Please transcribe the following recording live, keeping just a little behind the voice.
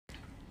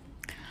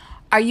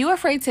Are you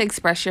afraid to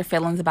express your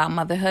feelings about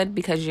motherhood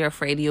because you're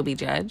afraid you'll be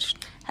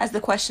judged? Has the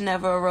question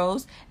ever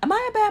arose, am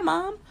I a bad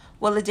mom?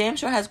 Well, it damn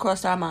sure has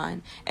crossed our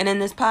mind. And in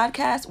this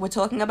podcast, we're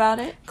talking about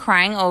it,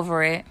 Crying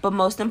over it. but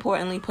most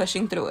importantly,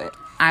 pushing through it.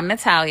 I'm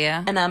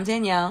Natalia. And I'm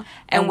Danielle.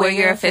 And we're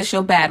your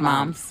official Bad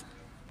Moms.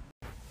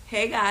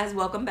 Hey guys,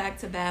 welcome back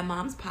to Bad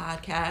Moms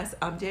Podcast.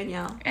 I'm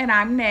Danielle. And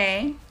I'm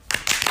Nay.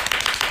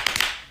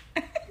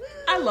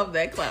 I love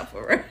that clap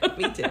for her.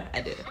 Me too, I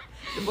did.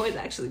 The boys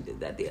actually did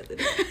that the other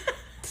day.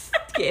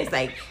 Yeah, it's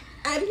like,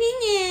 I'm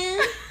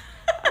Danielle.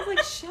 I was like,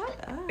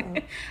 shut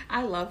up.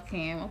 I love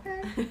Cam,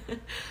 okay?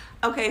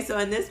 Okay, so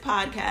in this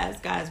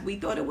podcast, guys, we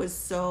thought it was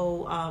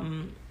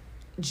so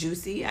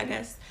juicy, I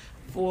guess,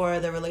 for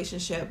the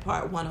relationship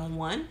part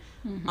 101,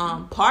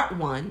 part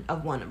one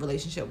of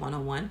relationship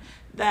 101,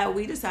 that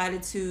we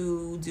decided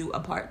to do a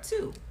part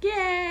 2.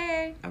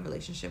 Yay! A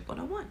relationship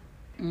 101.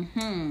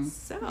 Mm-hmm.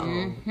 So,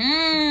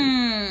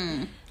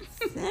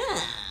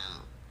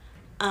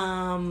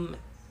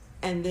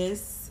 and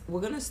this, we're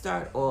going to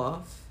start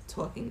off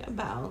talking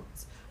about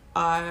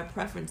our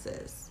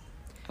preferences.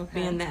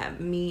 Okay. Being that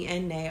me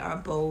and Nay are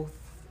both,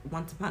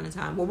 once upon a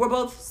time, well, we're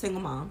both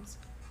single moms.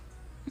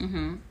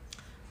 Mm-hmm.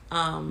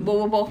 But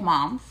we're both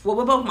moms. Well,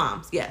 we're both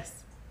moms,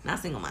 yes. Not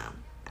single mom.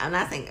 I'm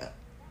not single.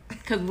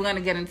 Because we're going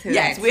to get into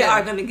yes, that. we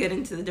are going to get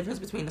into the difference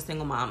between a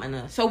single mom and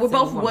a So we're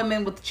single both woman.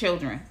 women with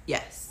children.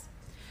 Yes.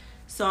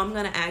 So I'm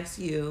going to ask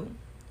you,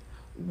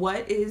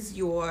 what is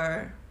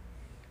your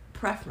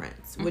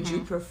preference? Would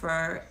you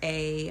prefer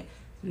a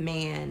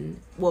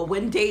man, well,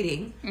 when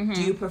dating, do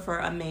you prefer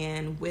a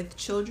man with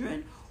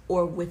children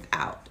or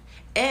without?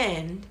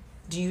 And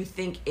do you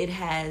think it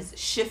has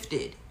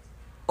shifted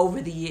over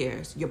the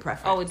years, your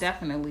preference? Oh, it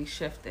definitely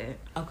shifted.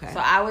 Okay.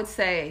 So I would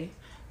say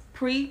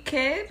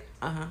pre-kid,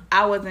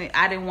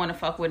 I didn't want to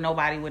fuck with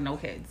nobody with no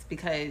kids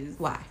because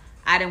Why?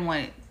 I didn't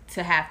want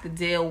to have to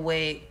deal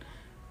with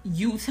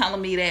you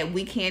telling me that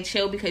we can't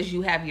chill because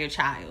you have your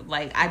child.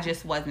 Like, I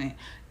just wasn't.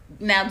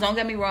 Now, don't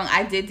get me wrong.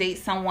 I did date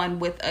someone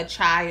with a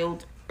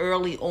child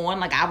early on.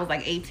 Like, I was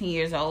like 18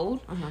 years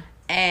old.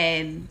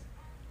 And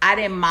I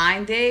didn't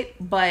mind it,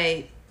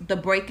 but the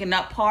breaking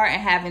up part and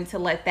having to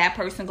let that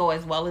person go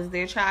as well as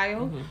their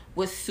child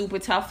was super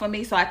tough for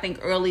me. So I think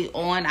early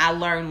on I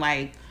learned,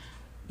 like,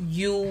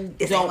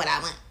 This ain't what I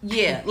want.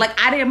 Yeah.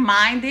 Like, I didn't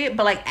mind it,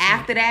 but like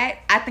after that,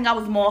 I think I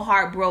was more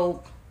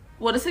heartbroken.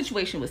 Well, the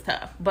situation was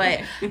tough,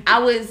 but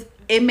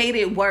it made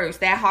it worse.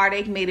 That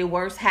heartache made it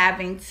worse,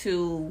 having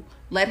to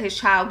let his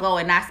child go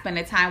and not spend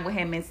the time with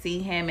him and see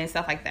him and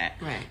stuff like that.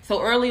 Right.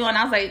 So early on,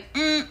 I was like,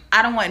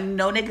 I don't want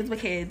no niggas with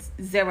kids.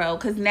 Zero.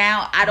 Because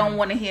now I don't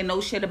want to hear no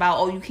shit about,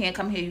 oh, you can't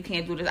come here, you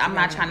can't do this. I'm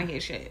not trying to hear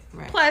shit.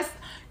 Right. Plus,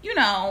 you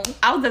know,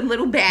 I was a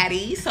little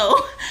baddie, so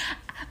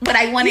what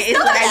I wanted is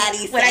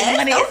what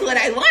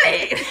I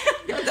wanted.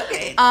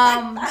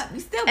 You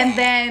still And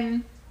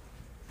then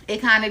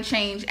it kind of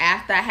changed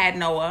after I had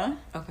Noah.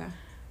 Okay.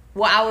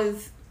 Well, I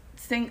was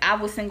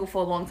single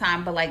for a long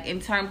time, but like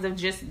in terms of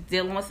just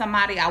dealing with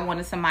somebody, I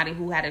wanted somebody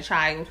who had a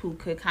child who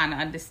could kind of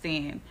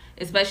understand.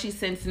 Especially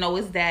since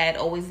Noah's dad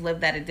always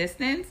lived at a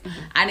distance,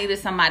 I needed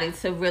somebody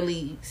to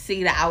really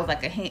see that I was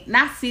like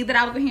not see that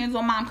I was a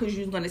hands-on mom because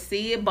you was gonna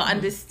see it, but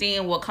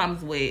understand what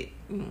comes with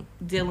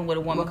dealing with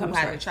a woman who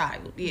has a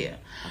child. Yeah.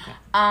 Okay.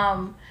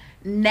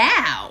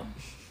 Now,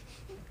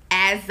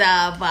 as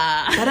of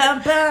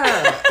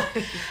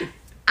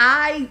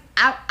I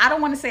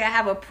don't want to say I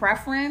have a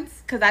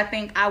preference because I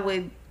think I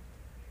would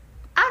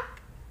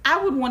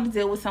want to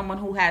deal with someone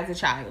who has a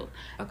child.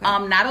 Okay.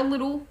 Not a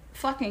little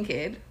fucking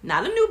kid.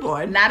 Not a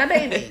newborn. Not a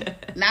baby.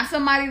 Not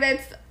somebody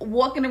that's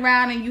walking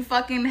around and you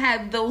fucking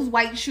have those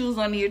white shoes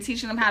on and you're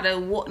teaching them how to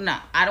walk. No,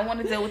 I don't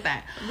want to deal with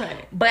that.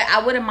 Right. But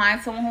I wouldn't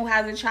mind someone who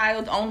has a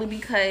child only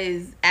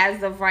because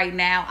as of right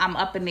now, I'm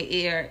up in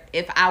the air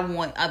if I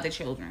want other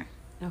children.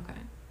 Okay.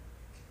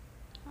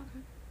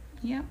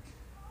 Yep.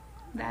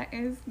 That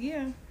is,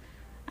 yeah.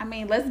 I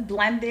mean, let's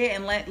blend it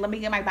and let me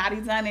get my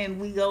body done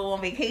and we go on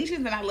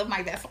vacations and I live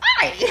my best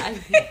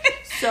life.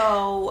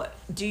 So,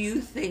 do you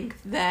think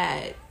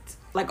that,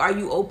 like, are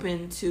you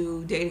open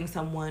to dating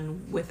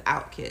someone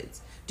without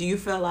kids? Do you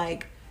feel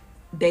like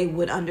they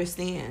would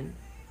understand?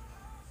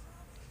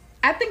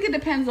 I think it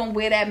depends on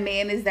where that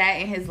man is at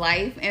in his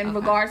life in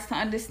regards to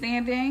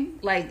understanding.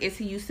 Like, is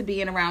he used to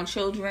being around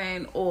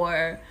children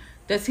or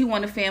does he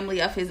want a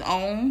family of his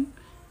own?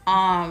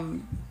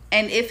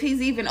 And if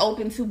he's even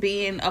open to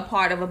being a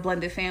part of a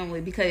blended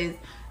family, because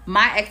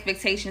my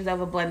expectations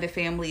of a blended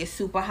family is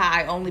super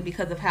high only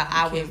because of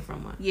how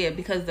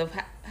because of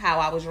how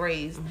I was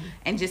raised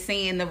and just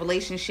seeing the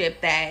relationship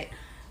that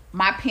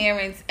my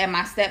parents and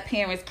my step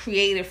parents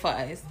created for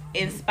us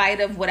in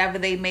spite of whatever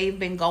they may have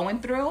been going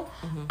through.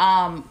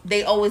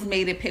 They always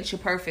made it picture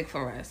perfect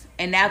for us.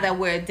 And now that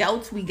we're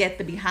adults, we get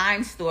the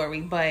behind story,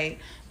 but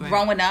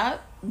growing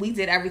up, we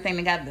did everything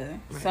together.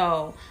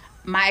 So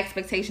my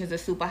expectations are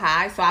super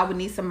high, so I would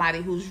need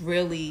somebody who's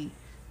really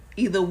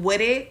either with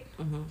it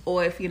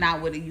or if you're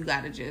not with it, you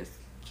gotta just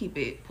keep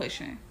it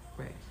pushing.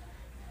 Right.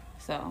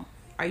 So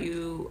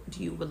do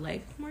you would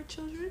like more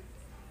children?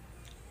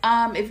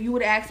 If you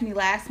would have asked me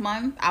last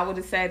month, I would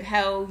have said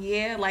hell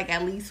yeah, like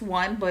at least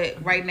one.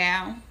 But right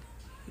now,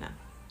 no.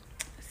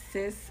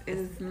 Sis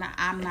is not.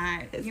 I'm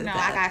not. You know,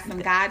 I got some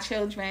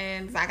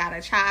godchildren. I got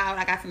a child.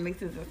 I got some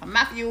nieces and some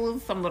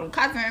nephews, some little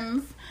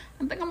cousins.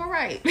 I think I'm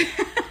alright.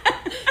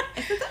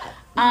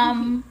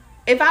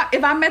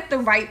 If I met the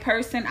right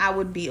person, I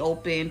would be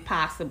open,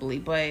 possibly.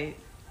 But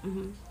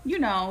you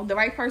know, the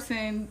right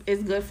person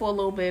is good for a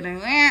little bit, and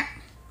okay.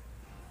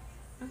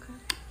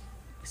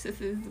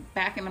 Sis is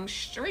back in them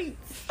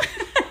streets. Woo,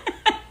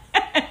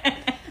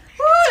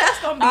 that's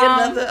gonna be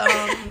another.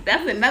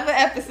 That's another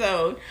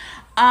episode.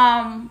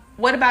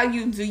 What about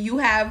you? Did you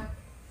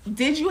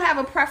have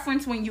a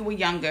preference when you were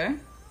younger?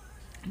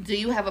 Do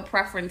you have a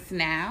preference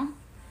now?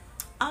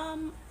 I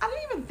don't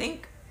even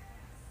think.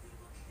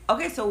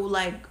 Okay, so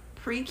like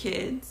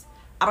pre-kids,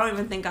 I don't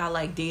even think I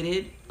like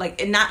dated,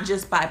 like, and not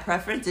just by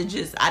preference. It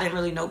just, I didn't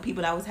really know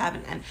people that was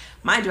having. And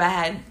mind you, I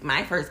had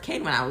my first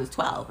kid when I was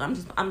 12.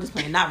 I'm just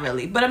playing, not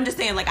really, but I'm just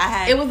saying, like, I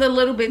had. It was a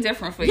little bit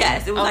different for you.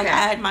 Yes, it was like I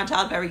had my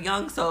child very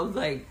young, so it was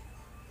like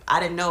I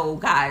didn't know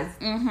guys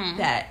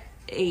that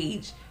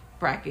age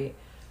bracket.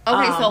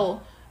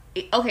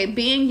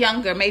 Being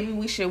younger, maybe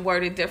we should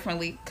word it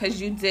differently,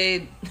 because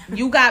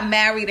you got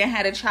married and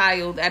had a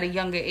child at a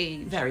younger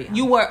age. Very young.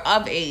 You were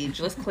of age,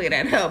 let's clear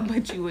that up,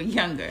 but you were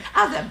younger.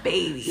 I was a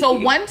baby. So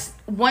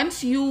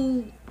once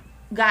you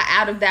got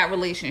out of that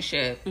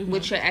relationship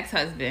with your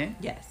ex-husband,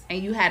 yes,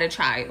 and you had a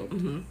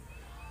child,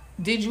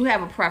 did you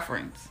have a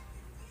preference?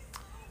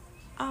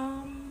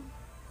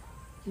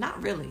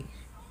 Not really.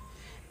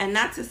 And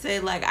not to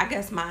say, like, I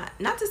guess not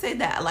to say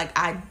that, like,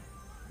 I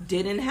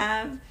didn't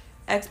have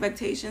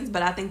expectations,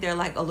 but I think they're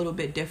like a little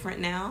bit different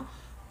now,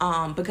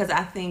 because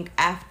I think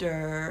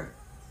after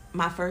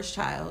my first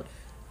child,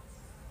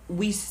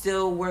 we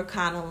still were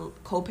kind of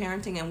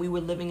co-parenting and we were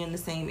living in the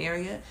same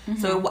area,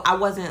 so I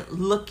wasn't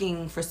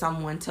looking for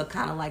someone to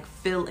kind of like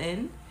fill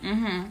in,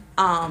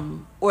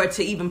 or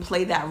to even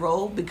play that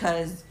role,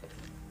 because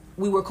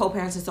we were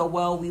co-parenting so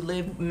well. We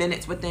lived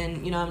minutes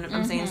within, you know what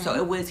I'm saying?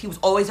 So he was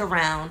always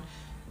around,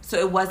 so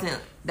it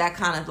wasn't that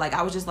kind of like,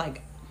 I was just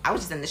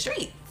in the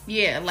street.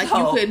 Yeah, like, so,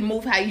 you could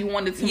move how you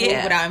wanted to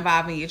move without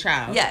involving your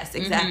child. Yes,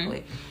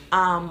 exactly.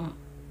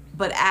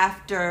 But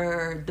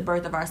after the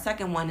birth of our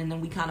second one, and then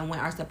we kind of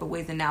went our separate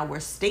ways, and now we're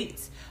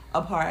states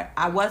apart,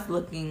 I was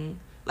looking,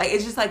 like,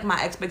 it's just like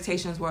my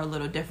expectations were a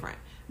little different.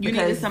 You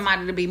needed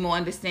somebody to be more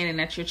understanding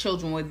that your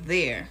children were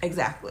there.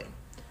 Exactly.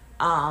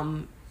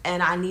 And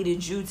I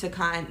needed you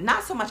to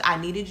not so much I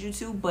needed you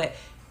to, but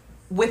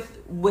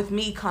with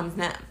me comes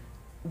them.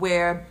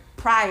 Where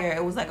prior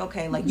it was like,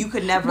 okay, like, you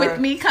could never. With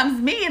me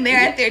comes me, and they're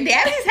at their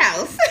daddy's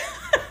house.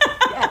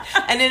 Yeah.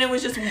 And then it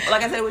was just,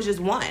 like I said, it was just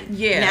one.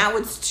 Yeah. Now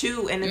it's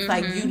two, and it's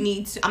like, you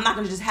need to, I'm not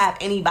going to just have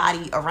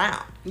anybody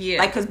around. Yeah.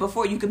 Like, because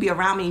before you could be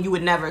around me and you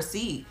would never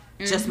see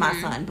just my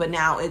son. But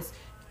now it's,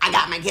 I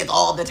got my kids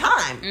all the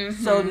time.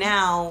 So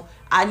now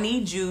I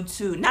need you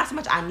to, not so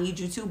much I need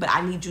you to, but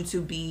I need you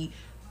to be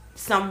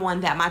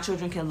someone that my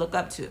children can look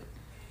up to.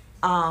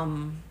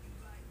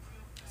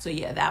 So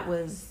yeah, that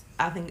was,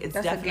 I think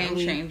that's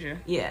definitely a game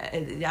changer. Yeah,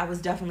 that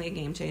was definitely a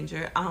game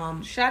changer.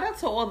 Shout out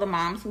to all the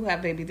moms who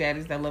have baby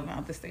daddies that live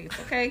out the States,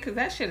 okay? Because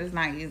that shit is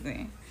not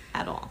easy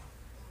at all.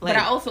 Like,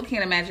 but I also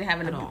can't imagine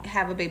having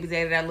have a baby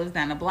daddy that lives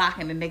down the block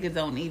and the niggas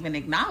don't even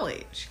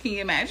acknowledge. Can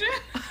you imagine?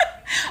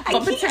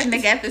 But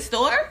pretending at the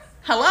store.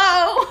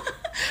 Hello,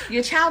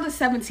 your child is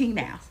 17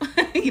 now.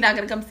 You're not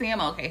gonna come see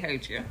him? Okay,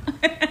 heard you.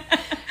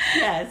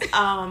 Yes.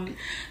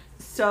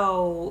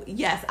 So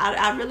yes,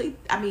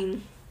 I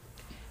mean,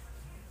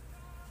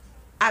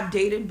 I've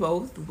dated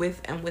both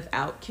with and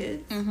without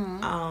kids.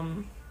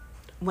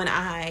 When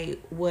I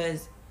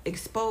was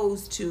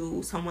exposed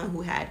to someone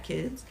who had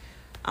kids,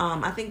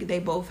 I think they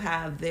both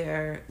have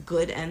their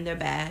good and their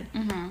bad.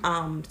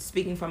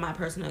 Speaking from my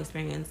personal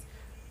experience,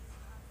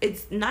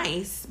 it's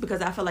nice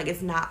because I feel like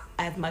it's not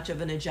as much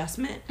of an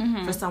adjustment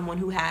for someone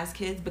who has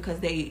kids,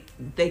 because they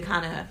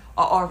kind of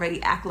are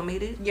already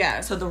acclimated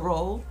to the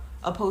role,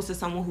 opposed to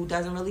someone who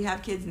doesn't really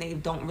have kids and they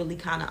don't really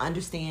kind of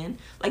understand.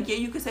 Like, yeah,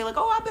 you could say like,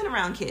 oh, I've been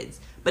around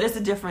kids, but it's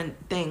a different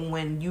thing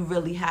when you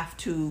really have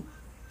to.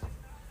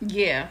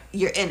 Yeah,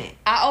 you're in it.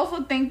 I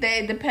also think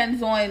that it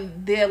depends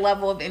on their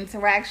level of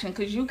interaction,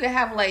 because you could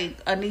have like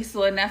a niece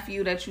or a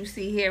nephew that you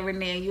see here and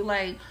there, and you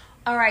like,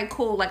 all right,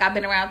 cool, like, I've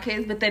been around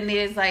kids, but then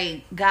there's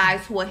like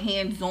guys who are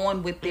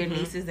hands-on with their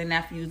nieces and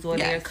nephews or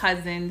their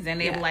cousins, and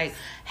they like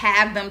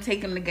have them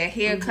take them to get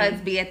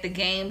haircuts, be at the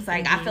games.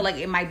 Like, I feel like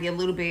it might be a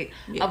little bit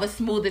of a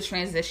smoother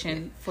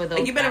transition for those.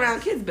 Like, you've been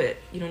around kids, but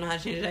you don't know how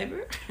to change a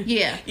diaper.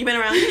 Yeah, you've been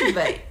around kids,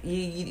 but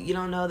you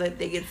don't know that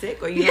they get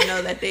sick, or you don't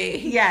know that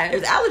they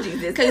there's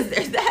allergies.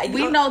 There's that.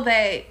 We know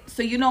that.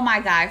 So you know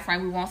my guy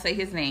friend, we won't say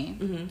his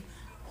name,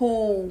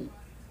 who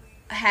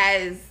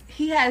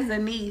has a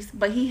niece,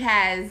 but he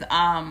has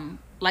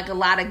like a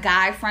lot of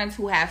guy friends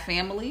who have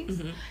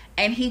families,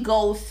 and he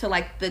goes to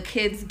like the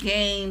kids'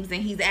 games,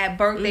 and he's at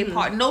birthday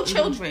parties. No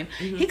children.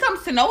 He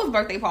comes to Noah's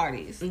birthday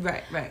parties.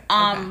 Right.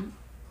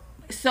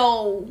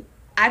 So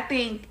I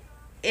think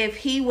if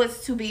he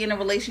was to be in a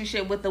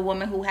relationship with a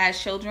woman who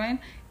has children,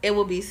 it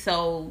would be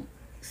so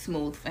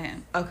smooth for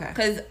him. Okay.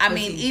 Because, I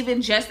mean,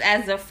 even just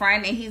as a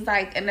friend, and he's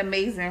like an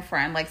amazing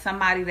friend, like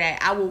somebody that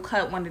I will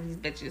cut one of these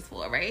bitches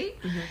for, right?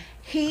 Mm-hmm.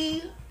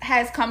 He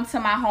has come to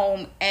my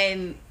home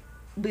and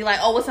be like,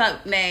 oh, what's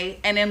up, Nay?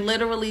 And then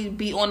literally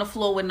be on the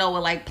floor with Noah,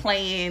 like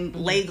playing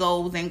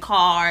Legos and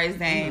cars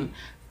and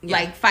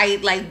like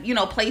fight, like, you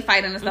know, play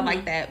fighting and stuff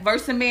like that.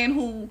 Versus a man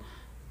who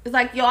is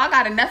like, yo, I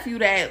got a nephew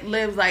that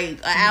lives like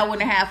an hour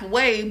and a half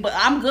away, but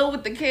I'm good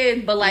with the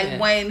kids. But like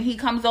when he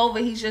comes over,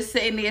 he's just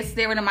sitting there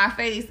staring in my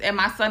face, and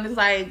my son is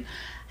like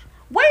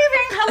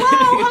waving,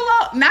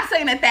 hello. Not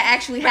saying that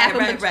actually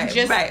happened, but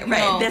just right.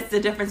 Know, that's the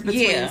difference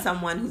between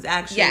someone who's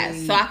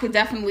actually so I could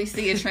definitely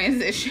see a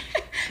transition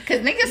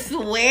because niggas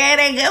swear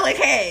they good with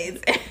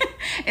kids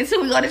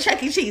until we go to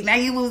Chuck E. Cheese. Now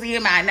you lose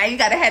your mind. Now you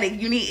got a headache.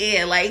 You need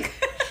air. Like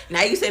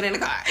now you sit in the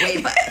car.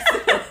 Wait for us.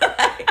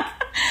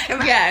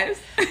 Yes.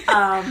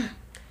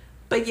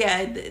 But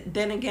yeah,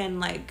 then again,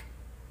 like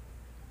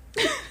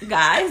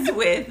guys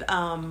with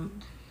now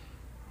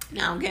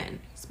again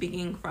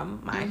speaking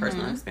from my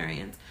personal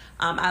experience,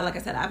 like I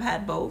said, I've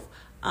had both,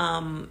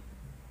 and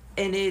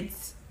it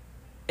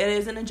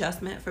is an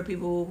adjustment for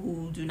people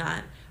who do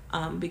not,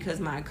 because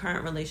my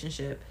current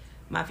relationship,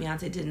 my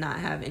fiance did not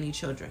have any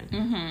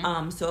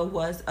children, so it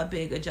was a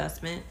big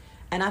adjustment,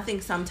 and I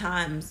think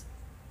sometimes,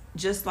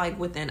 just like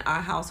within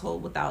our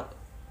household, without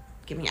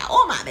giving out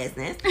all my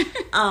business,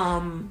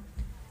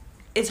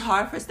 it's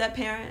hard for step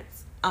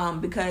parents,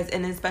 because,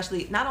 and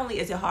especially, not only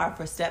is it hard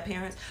for step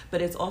parents,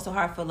 but it's also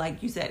hard for,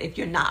 like you said, if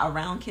you're not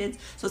around kids.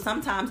 So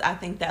sometimes I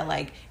think that,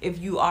 like, if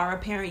you are a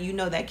parent, you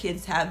know that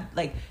kids have,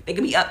 like, they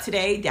can be up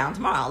today, down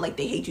tomorrow. Like,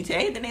 they hate you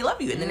today, then they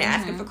love you, and then they're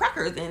asking for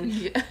crackers and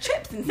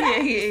chips and snacks.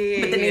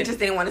 But then they just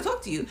didn't want to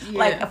talk to you.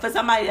 Like, for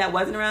somebody that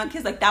wasn't around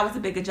kids, like, that was a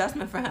big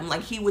adjustment for him.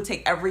 Like, he would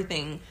take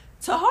everything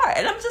to heart.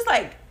 And I'm just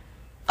like,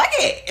 fuck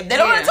it. If they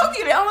don't want to talk to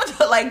you, they don't want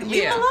to, like,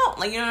 leave them alone.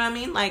 Like, you know what I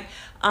mean? Like,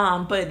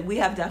 but we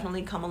have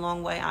definitely come a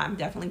long way. I'm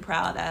definitely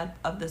proud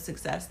of the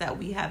success that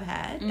we have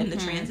had in the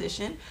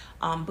transition,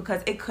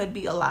 because it could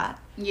be a lot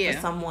for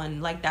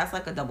someone. Like, that's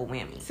like a double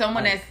whammy.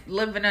 Someone like, that's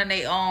living on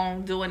their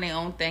own, doing their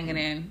own thing, and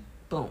then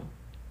boom.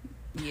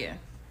 Yeah.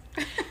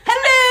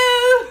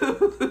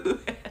 Hello.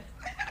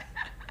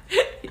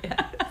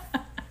 Yes.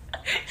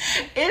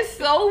 It's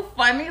so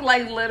funny,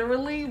 like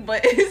literally,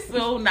 but it's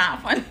so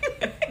not funny.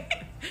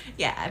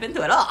 Yeah, I've been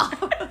through it all.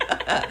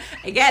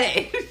 I get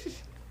it.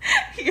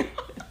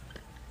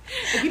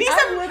 If you need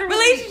some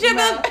relationship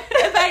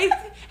advice,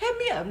 hit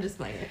me up. I'm just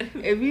playing.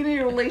 If you need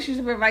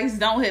relationship advice,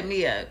 don't hit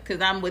me up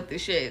because I'm with the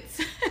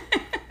shits.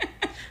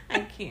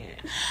 I can't.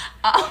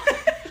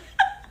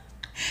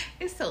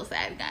 It's so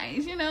sad,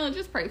 guys. You know,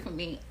 just pray for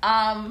me.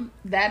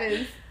 That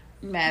is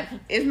mad.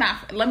 It's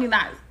not. Let me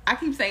not. I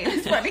keep saying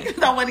it's funny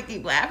because I want to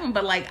keep laughing,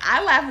 but like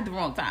I laugh at the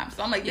wrong time.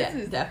 So I'm like, this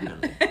is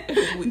definitely.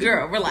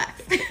 Girl,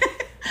 relax.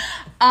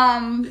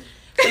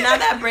 So now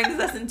that brings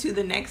us into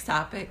the next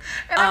topic.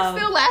 And I'm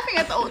still laughing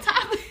at the old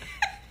topic.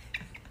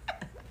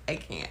 I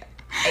can't.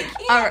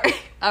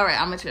 All right,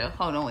 I'm gonna chill.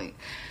 Hold on, wait.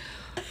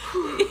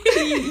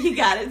 You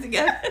got it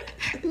together.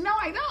 No,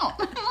 I don't.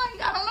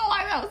 Like, I don't know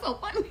why that was so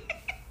funny.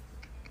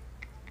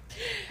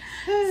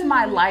 It's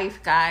my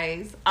life,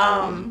 guys.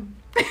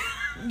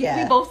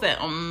 Yeah. We both said,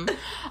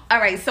 All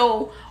right,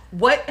 so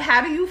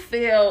how do you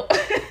feel?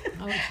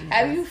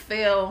 How do you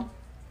feel?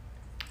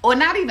 Or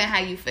not even how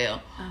you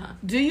feel.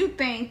 Do you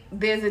think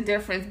there's a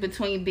difference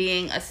between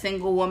being a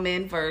single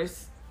woman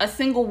versus a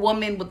single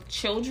woman with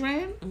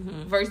children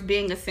versus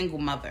being a single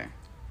mother?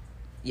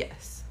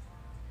 Yes.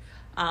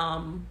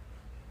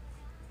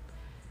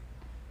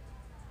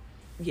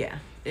 Yeah,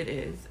 it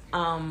is.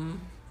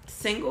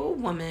 Single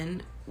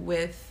woman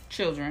with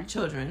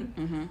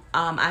children.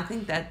 I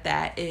think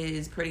that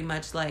is pretty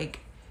much like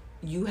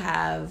you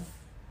have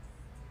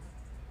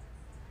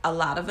a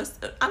lot of us.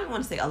 I don't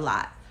want to say a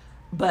lot.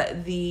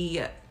 But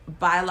the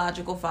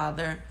biological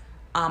father,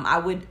 I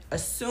would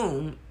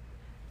assume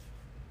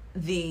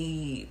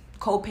the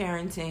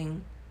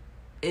co-parenting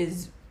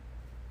is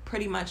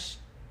pretty much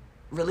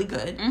really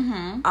good.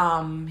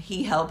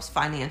 He helps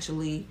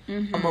financially,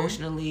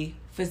 emotionally,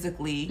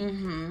 physically.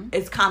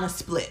 It's kind of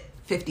split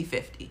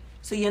 50-50.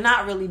 So you're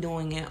not really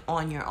doing it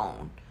on your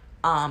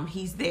own.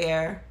 He's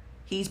there.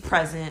 He's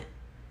present.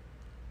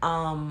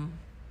 And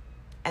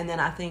then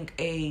I think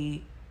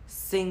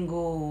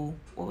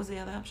what was the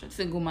other option?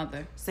 Single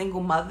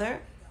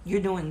mother, you're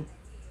doing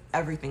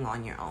everything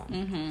on your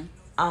own.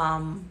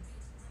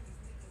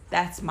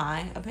 That's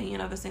my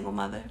opinion of a single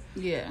mother.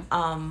 Yeah.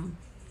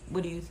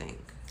 What do you think?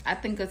 I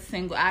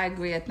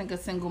agree. I think a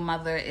single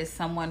mother is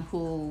someone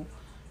who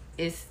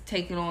is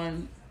taking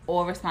on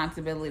all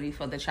responsibility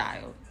for the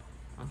child.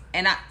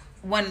 And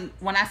when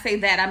I say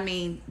that, I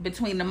mean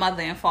between the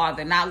mother and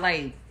father, not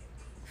like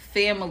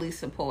family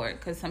support,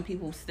 because some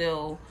people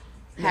still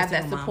have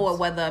that support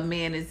whether a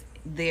man is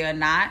there or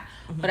not.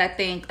 But I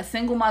think a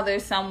single mother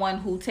is someone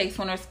who takes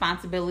on the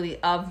responsibility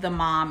of the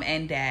mom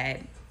and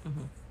dad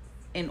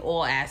in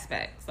all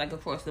aspects, like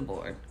across the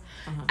board.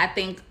 I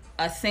think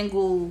a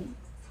single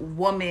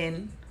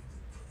woman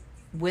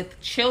with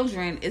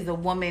children is a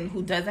woman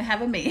who doesn't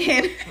have a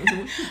man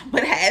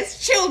but has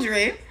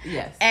children.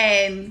 Yes.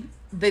 And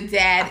the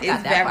dad is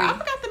very I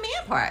forgot the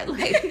man part.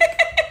 Like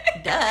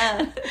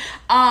duh.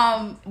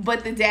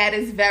 But the dad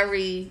is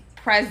very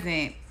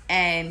present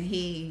and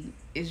he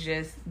is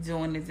just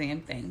doing the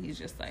damn thing. He's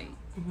just like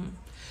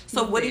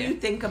So what do you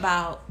think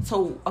about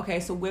so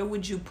where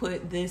would you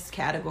put this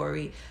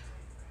category?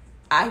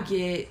 I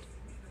get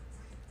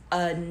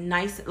a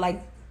nice,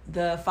 like,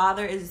 the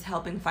father is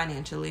helping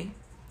financially,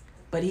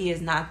 but he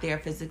is not there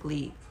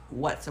physically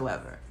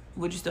whatsoever.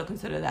 Would you still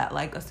consider that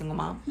like a single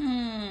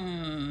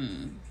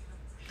mom?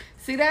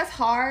 See, that's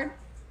hard.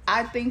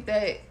 I think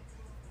that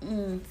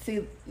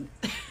the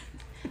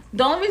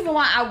only reason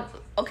why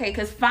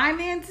because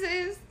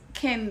finances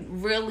can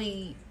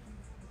really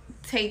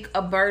take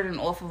a burden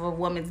off of a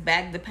woman's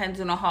back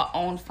depending on her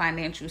own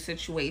financial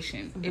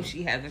situation if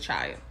she has a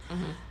child.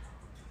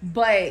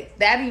 But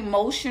that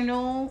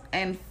emotional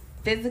and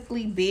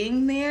physically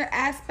being there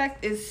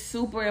aspect is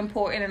super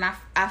important, and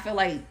I feel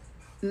like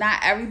not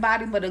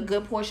everybody, but a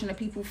good portion of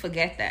people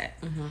forget that.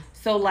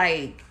 So,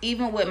 like,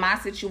 even with my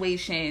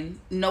situation,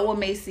 Noah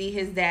may see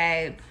his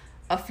dad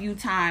a few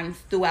times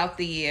throughout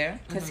the year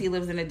because he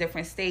lives in a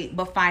different state,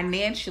 but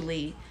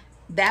financially,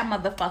 that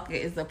motherfucker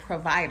is a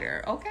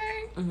provider,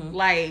 okay?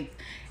 Like,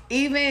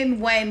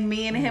 even when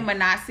me and him are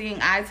not seeing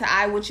eye to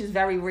eye, which is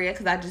very rare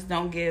because I just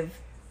don't give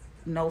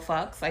no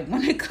fucks, like,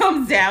 when it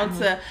comes down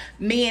to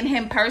me and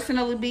him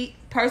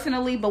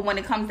personally, but when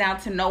it comes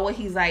down to Noah,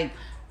 he's like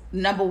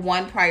number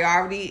one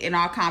priority in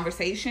our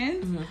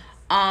conversations.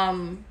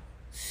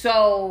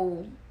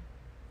 So,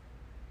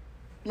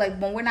 like,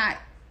 when we're not,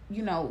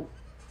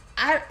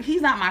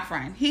 he's not my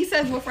friend. He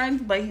says we're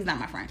friends, but he's not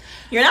my friend.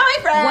 You're not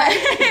my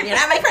friend. You're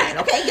not my friend.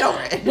 Okay, get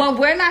over it. When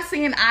we're not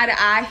seeing eye to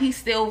eye, he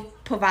still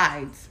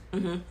provides.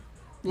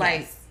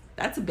 Like, yes.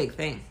 That's a big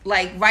thing.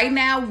 Like, right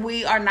now,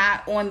 we are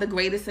not on the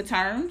greatest of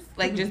terms,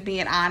 like, just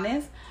being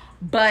honest.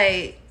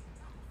 But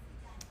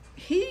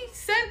he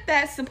sent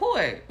that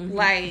support.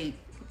 Like,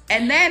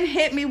 and then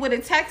hit me with a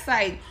text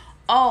like,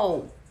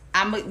 oh,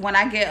 when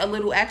I get a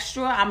little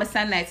extra, I'm going to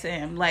send that to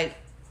him. Like,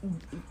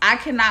 I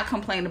cannot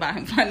complain about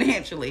him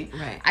financially.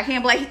 Right. I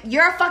can't be like,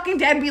 you're a fucking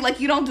deadbeat.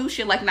 Like, you don't do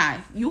shit. Like, nah,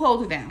 you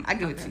hold it down. I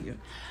give it to you.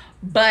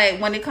 But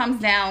when it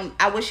comes down,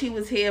 I wish he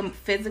was here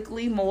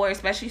physically more,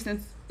 especially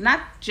since, not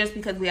just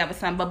because we have a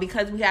son, but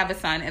because we have a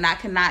son, and I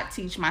cannot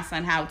teach my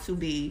son how to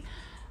be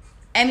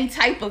any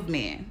type of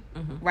man,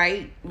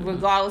 right?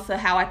 Regardless of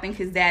how I think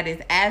his dad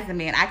is as a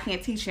man, I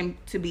can't teach him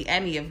to be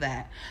any of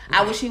that. Right.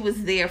 I wish he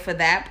was there for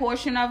that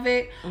portion of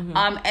it.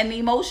 And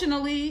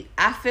emotionally,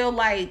 I feel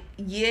like,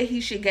 yeah,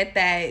 he should get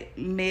that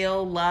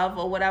male love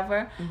or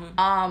whatever.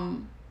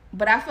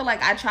 But I feel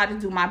like I try to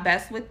do my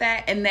best with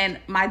that. And then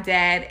my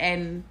dad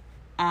and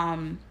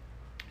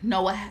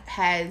Noah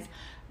has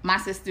my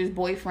sister's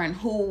boyfriend,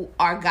 who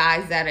are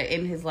guys that are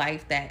in his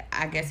life that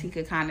I guess he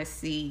could kind of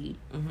see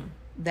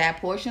that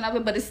portion of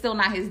it, but it's still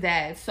not his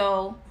dad.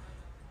 So,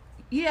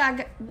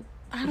 yeah,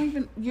 I don't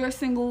even. You're a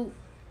single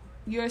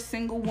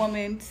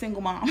woman,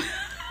 single mom.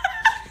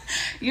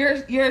 you're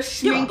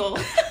schmingle.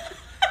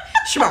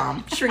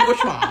 Schmom. Shringle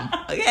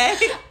schmom. Okay.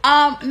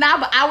 Nah,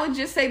 but I would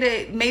just say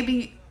that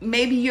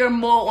maybe you're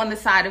more on the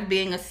side of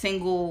being a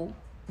single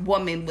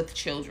woman with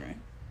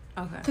children.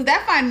 Okay. Because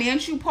that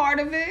financial part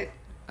of it.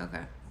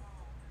 Okay.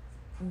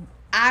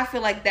 I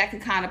feel like that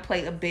could kind of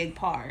play a big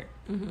part.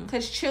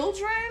 Because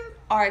children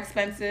are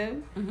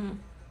expensive.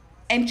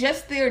 And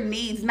just their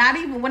needs.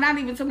 We're not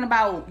even talking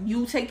about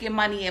you taking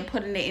money and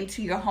putting it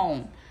into your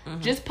home.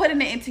 Just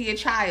putting it into your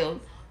child.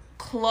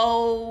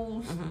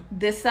 Clothes,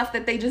 the stuff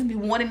that they just be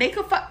wanting. They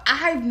could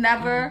I've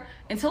never,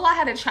 until I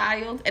had a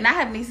child, and I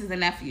have nieces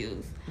and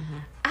nephews,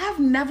 I've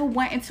never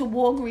went into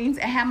Walgreens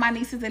and had my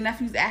nieces and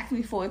nephews ask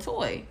me for a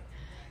toy.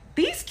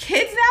 These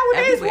kids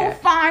nowadays will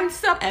find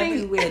something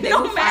everywhere. They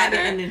will find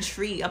it in the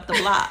tree up the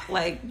block.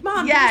 Like,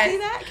 Mom, can you see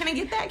that? Can I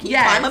get that? Can you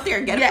climb up there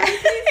and get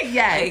it?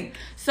 Yes. Like,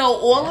 so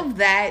all of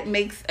that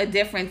makes a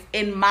difference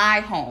in my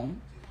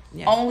home.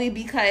 Only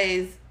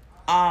because,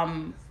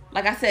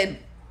 like I said,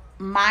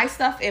 my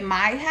stuff in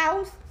my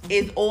house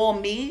is all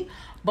me.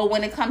 But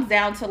when it comes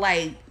down to,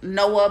 like,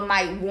 Noah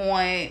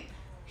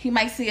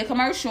might see a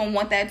commercial and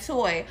want that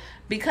toy.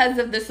 Because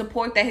of the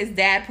support that his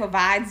dad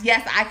provides,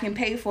 yes, I can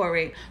pay for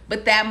it,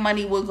 but that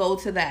money will go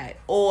to that.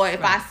 Or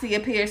if I see a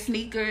pair of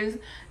sneakers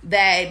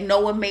that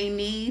Noah may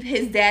need,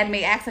 his dad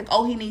may ask, like,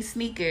 oh, he needs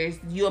sneakers.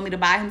 You want me to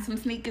buy him some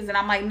sneakers? And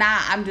I'm like,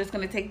 nah, I'm just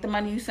going to take the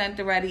money you sent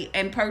already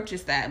and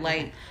purchase that.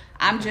 Like,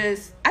 I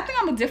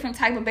think I'm a different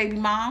type of baby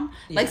mom.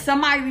 Like,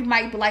 somebody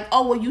might be like,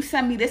 oh, well, you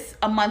send me this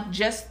a month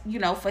just,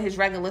 for his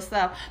regular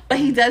stuff. But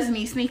he does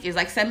need sneakers.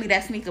 Like, send me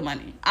that sneaker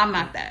money. I'm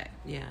not that.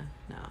 Yeah,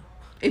 no.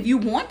 If you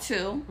want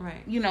to,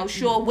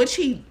 sure, which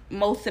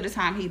most of the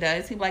time he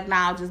does. He's like,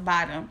 nah, I'll just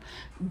buy them.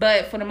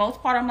 But for the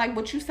most part, I'm like,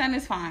 what you send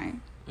is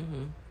fine.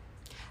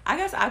 I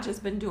guess I've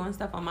just been doing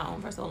stuff on my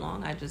own for so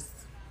long. It's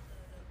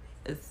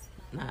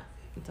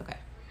okay.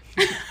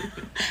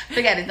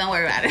 Forget it. Don't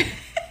worry about it.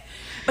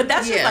 But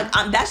that's just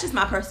like that's just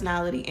my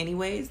personality,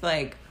 anyways.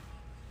 Like,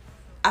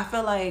 I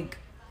feel like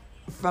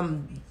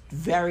from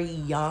very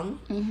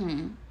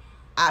young,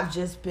 I've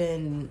just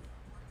been.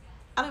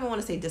 I don't even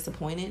want to say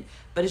disappointed,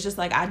 but it's just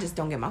like I just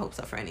don't get my hopes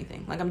up for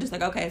anything. Like, I'm just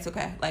like, okay, it's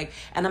okay. Like,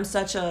 and I'm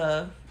such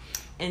a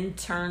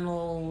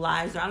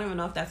internalizer. I don't even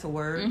know if that's a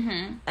word,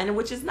 and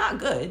which is not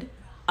good.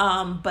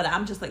 But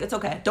I'm just like, it's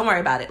okay. Don't worry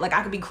about it. Like,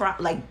 I could be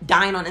like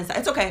dying on inside.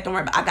 It's okay. Don't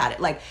worry about it. I got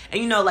it. Like,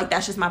 and you know, like,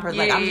 that's just my person.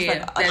 Like, I'm just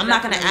like, I'm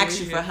not going to ask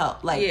you for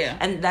help. Like,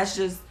 and that's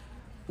just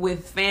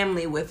with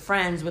family, with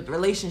friends, with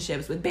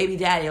relationships, with baby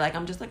daddy. Like,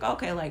 I'm just like,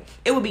 okay, like,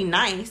 it would be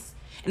nice.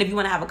 And if you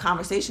want to have a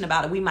conversation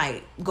about it, we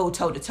might go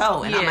toe to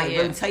toe. And I might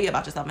really tell you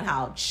about yourself and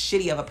how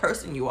shitty of a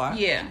person you are.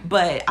 Yeah.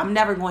 But I'm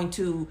never going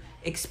to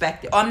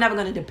expect it, or I'm never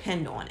going to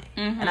depend on it.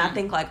 And I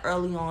think like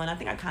early on, I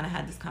think I kind of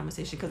had this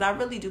conversation because I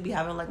really do be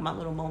having like my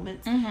little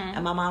moments.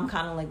 And my mom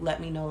kind of like let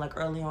me know like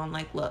early on,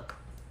 like, look,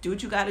 do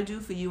what you got to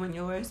do for you and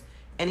yours.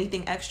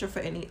 Anything extra for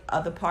any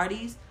other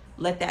parties,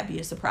 let that be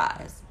a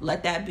surprise.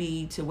 Let that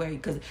be to where,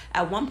 because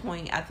at one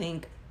point I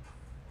think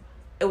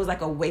it was like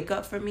a wake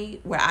up for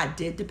me where I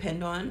did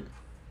depend on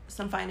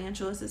some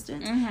financial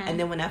assistance. And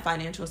then when that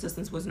financial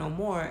assistance was no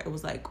more, it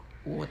was like,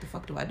 well, what the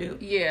fuck do I do?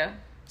 Yeah.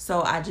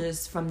 So I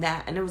just, from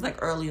that, and it was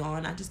like early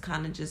on, I just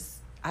kind of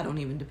I don't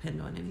even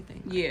depend on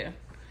anything. Like,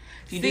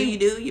 if you do, you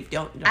do. If you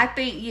don't, you don't. I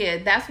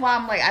think, that's why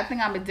I'm like, I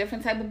think I'm a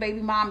different type of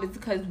baby mom, is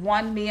because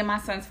one, me and my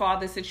son's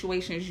father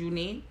situation is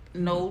unique.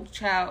 No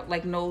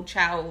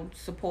child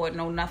support,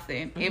 no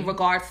nothing. In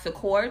regards to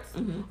courts,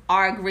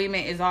 our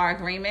agreement is our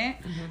agreement.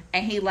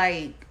 And he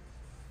like,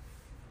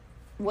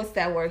 what's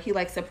that word? He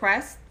like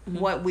suppressed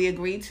what we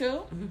agreed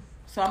to.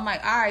 So I'm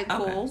like, all right,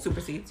 cool. Okay.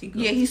 Supersedes.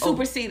 He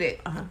superseded.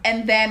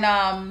 And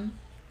then,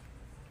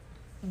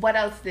 what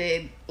else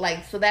did,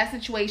 like, so that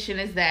situation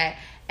is that,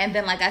 and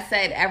then, like I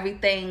said,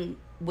 everything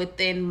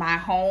within my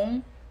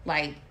home,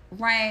 like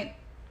rent,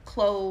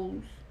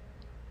 clothes,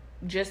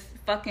 just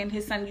fucking,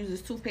 his son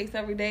uses toothpaste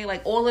every day,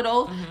 like all of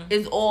those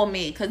is all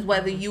me. Because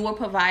whether you were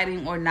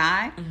providing or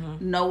not,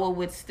 Noah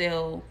would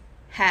still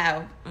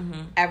have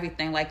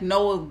everything. Like,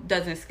 Noah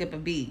doesn't skip a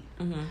beat.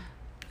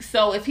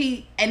 So if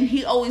he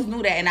always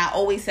knew that, and I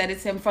always said it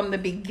to him from the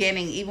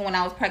beginning, even when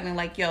I was pregnant,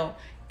 like, yo,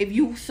 if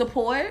you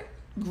support,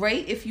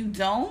 great. If you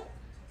don't,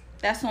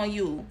 that's on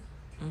you.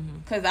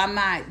 Because I'm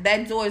not,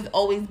 that door has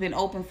always been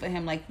open for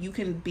him. Like, you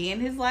can be in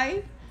his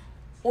life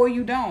or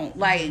you don't.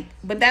 Like,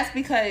 but that's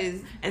because,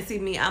 and see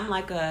me, I'm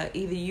like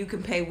either you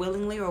can pay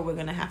willingly or we're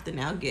gonna have to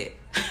now get.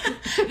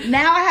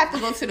 Now I have to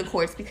go to the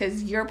courts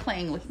because you're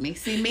playing with me.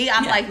 See me,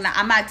 I'm like, nah,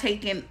 I'm not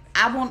taking,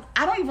 I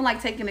don't even like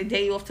taking a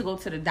day off to go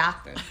to the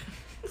doctor.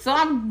 So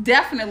I'm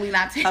definitely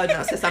not taking. Oh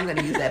no, sis, I'm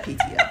gonna use that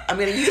PTO. I'm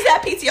gonna use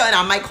that PTO, and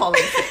I might call it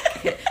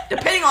sick.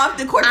 Depending on if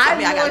the court tell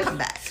me I gotta come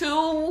back.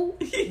 2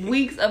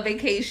 weeks of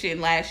vacation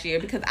last year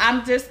because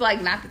I'm just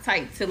like not the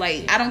type to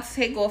like. I don't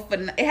take off for.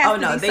 It has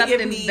to be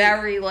something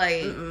very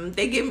like.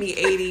 They give me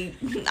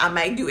 80. I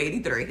might do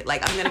 83.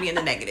 Like, I'm gonna be in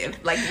the negative.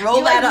 Like,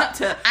 roll that up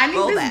to. I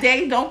need this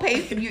day. Don't pay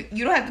for you.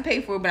 You don't have to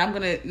pay for it, but I'm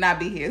gonna not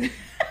be here.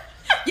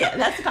 Yeah,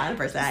 that's the kind of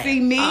person I am. See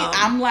me,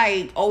 I'm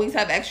like always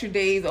have extra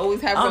days,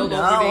 always have rollover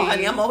days.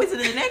 Honey, I'm always in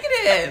the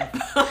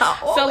negative.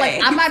 So like,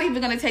 I'm not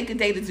even gonna take a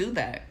day to do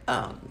that.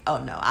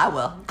 Oh no, I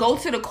will go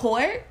to the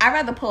court. I'd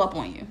rather pull up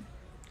on you.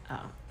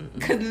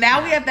 Because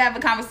now we have to have a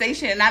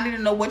conversation, and I need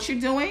to know what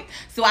you're doing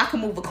so I can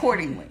move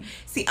accordingly.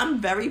 See, I'm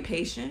very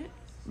patient,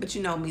 but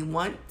you know me.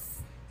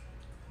 Once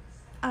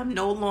I'm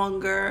no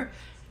longer,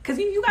 because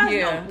you guys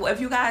know, if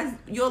you guys,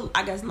 you'll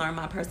I guess learn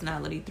my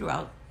personality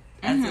throughout.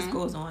 As this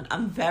goes on,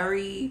 I'm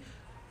very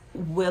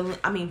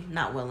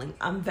not willing.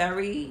 I'm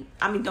very,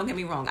 don't get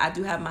me wrong. I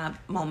do have my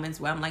moments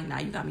where I'm like, nah,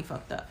 you got me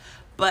fucked up.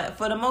 But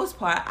for the most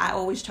part, I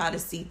always try to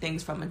see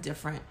things from a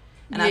different,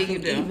 and I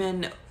think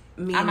even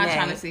me I'm not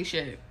trying to see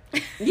shit.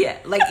 Yeah,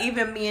 like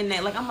even me and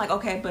Nate, like I'm like,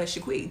 okay, but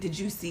Shaquille, did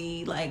you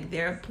see like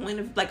their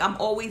point of, like, I'm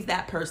always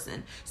that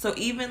person. So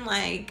even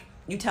like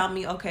you tell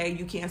me, okay,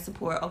 you can't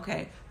support,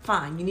 okay,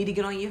 fine, you need to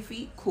get on your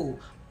feet, cool.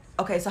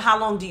 Okay, so how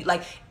long do you,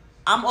 like,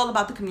 I'm all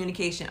about the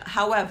communication.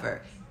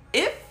 However,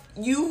 if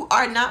you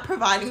are not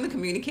providing the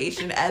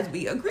communication as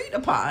we agreed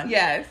upon,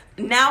 yes,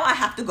 now I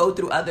have to go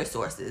through other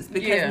sources,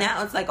 because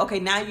now it's like, okay,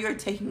 now you're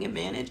taking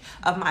advantage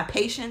of my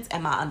patience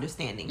and my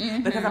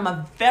understanding, because I'm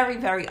a very,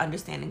 very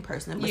understanding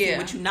person. But see,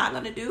 what you're not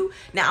going to do,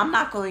 now I'm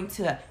not going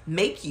to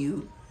make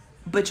you,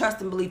 but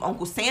trust and believe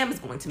Uncle Sam is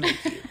going to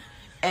make you.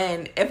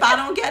 And if I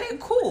don't get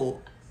it,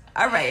 cool.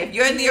 All right, if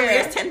you're in the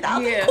arrears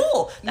 10,000,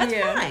 cool, that's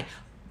fine.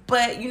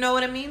 But you know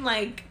what I mean?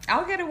 Like,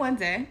 I'll get it one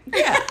day.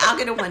 Yeah, I'll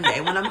get it one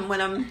day when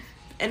I'm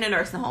in a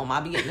nursing home.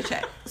 I'll be getting a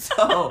check,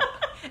 so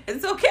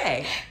it's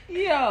okay.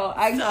 Yo,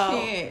 I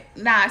can't.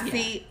 Nah,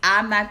 see,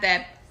 I'm not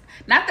that.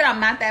 Not that I'm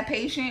not that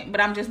patient,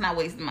 but I'm just not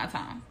wasting my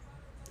time.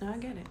 No, I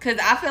get it. Because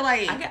I feel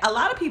like I get a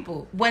lot of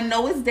people. When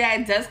Noah's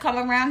dad does come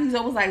around, he's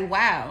always like,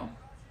 "Wow,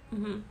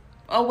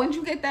 oh, when'd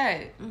you get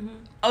that?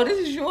 Oh,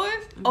 this is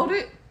yours. Oh,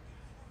 this,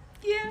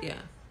 yeah."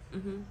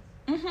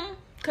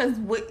 Because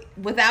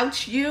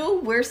without you,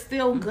 we're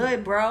still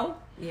good, bro.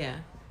 Yeah.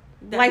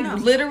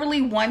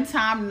 Literally one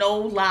time, no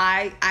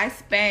lie, I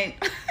spent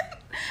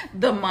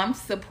the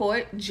month's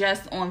support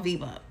just on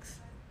V-Bucks.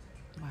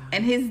 Wow.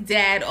 And his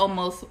dad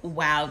almost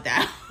wowed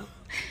out.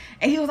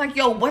 And he was like,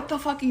 yo, what the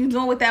fuck are you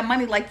doing with that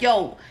money? Like,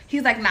 yo,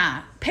 he's like,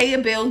 nah, pay a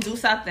bill, do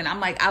something. I'm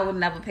like, I would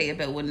never pay a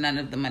bill with none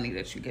of the money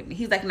that you give me.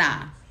 He's like,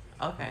 nah.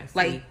 Okay. See,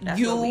 like,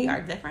 that's where we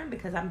are different,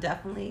 because I'm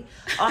definitely,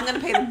 I'm going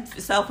to pay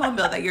the cell phone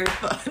bill that your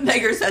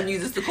son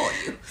uses to call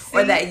you. See?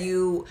 Or that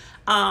you,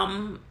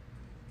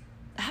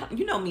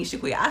 you know me,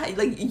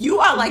 Shaquia. You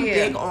are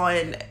big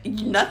on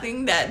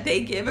nothing that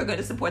they give are going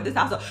to support this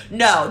household.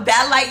 No,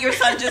 that light your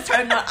son just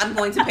turned on, I'm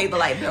going to pay the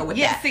light bill with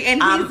that. See,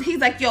 and he's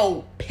like,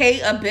 yo, pay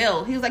a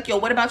bill. He was like, yo,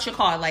 what about your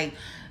car? Like,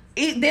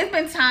 there's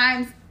been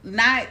times,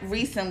 not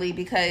recently,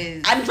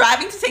 because I'm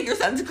driving to take your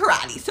son to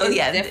karate, so it's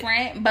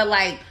different.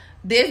 But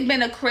there's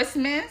been a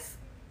Christmas,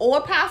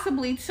 or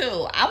possibly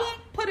two, I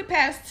won't put it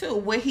past two,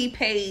 where he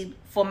paid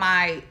for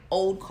my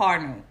old car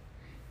note.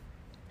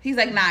 He's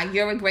like, nah,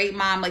 you're a great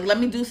mom. Like, let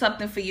me do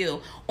something for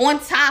you. On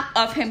top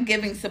of him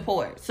giving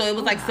support. So it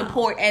was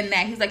support and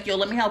that. He's like, yo,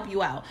 let me help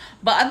you out.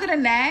 But other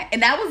than that,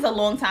 and that was a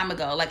long time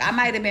ago. Like, I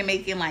might have been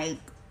making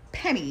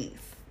pennies.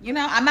 You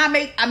know, I'm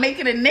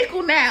making a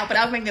nickel now, but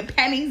I was making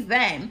pennies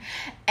then.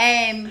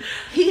 And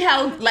he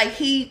held,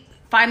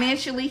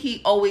 financially,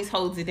 he always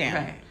holds it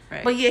down.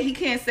 Right. But yeah, he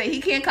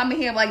can't come in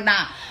here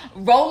nah,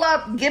 roll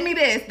up, give me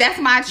this. That's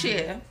my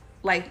chair.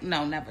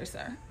 No, never,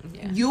 sir.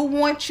 Yeah. You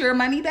want your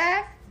money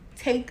back?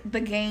 Take the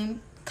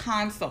game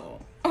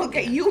console.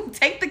 Okay, you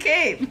take the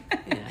kid.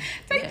 Yeah.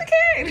 Take the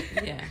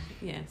kid.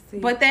 Yeah. See?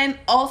 But then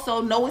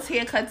also, Noah's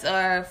haircuts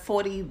are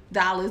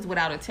 $40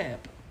 without a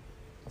tip.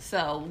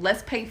 So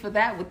let's pay for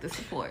that with the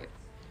support.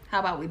 How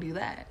about we do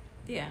that?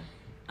 Yeah.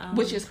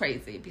 Which is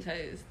crazy,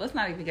 because let's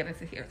not even get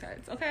into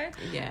haircuts, okay?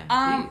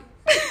 Yeah.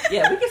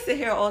 Yeah, we can sit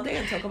here all day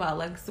and talk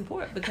about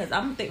support, because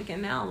I'm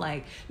thinking now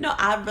no,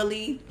 I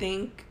really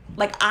think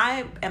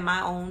I am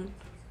my own.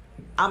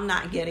 I'm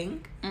not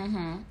getting,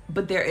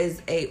 but there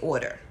is a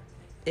order,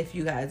 if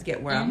you guys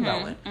get where I'm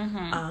going.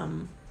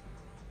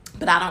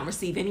 But I don't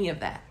receive any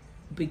of that,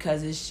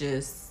 because it's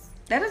just...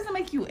 That doesn't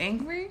make you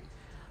angry?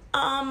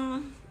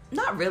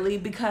 Not really,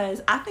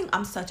 because I think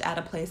I'm such at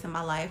a place in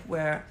my life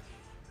where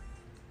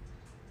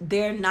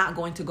they're not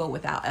going to go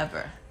without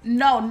ever.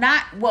 No,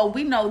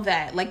 we know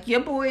that.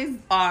 Your boys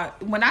are,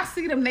 when I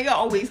see them, they are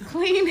always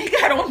clean. They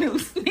got on new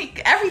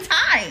sneakers every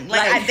time.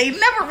 They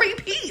never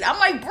repeat. I'm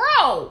like,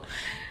 bro...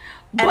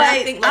 But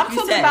I think, I'm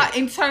talking about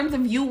in terms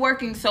of you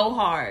working so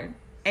hard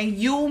and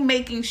you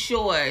making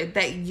sure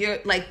that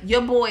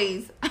your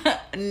boys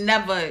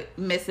never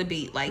miss a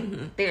beat.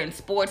 They're in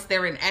sports,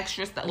 they're in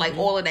extra stuff,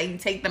 all of that. You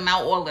take them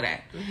out, all of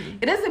that.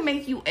 It doesn't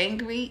make you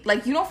angry.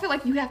 You don't feel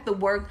like you have to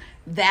work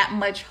that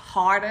much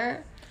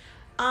harder.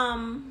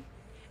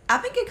 I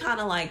think it kind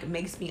of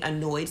makes me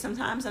annoyed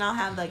sometimes, and I'll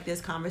have this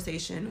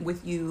conversation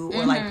with you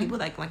or people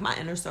like my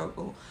inner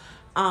circle,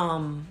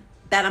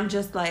 that I'm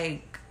just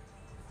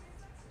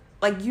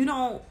you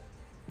don't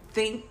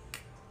think,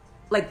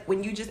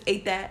 when you just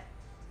ate that,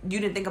 you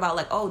didn't think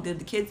about, oh, did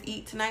the kids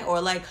eat tonight?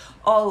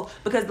 Or,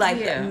 because,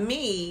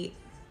 me,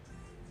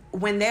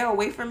 when they're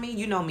away from me,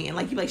 you know me. And,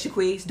 you be like,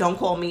 Shaquise, don't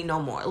call me no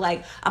more. I'm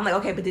like,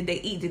 okay, but did they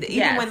eat?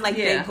 Even when,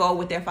 they go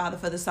with their father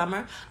for the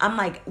summer,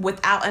 I'm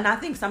without, and I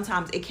think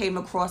sometimes it came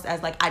across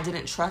as, I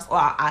didn't trust, or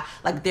I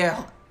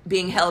they're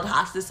being held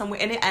hostage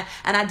somewhere.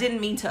 And I didn't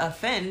mean to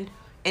offend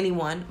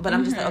anyone, but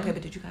I'm just okay,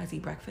 but did you guys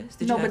eat breakfast?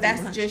 Did you guys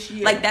that's eat lunch? just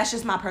you. That's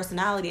just my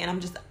personality, and I'm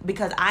just,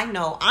 because I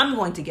know I'm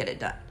going to get it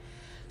done.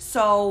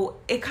 So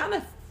it kind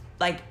of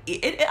I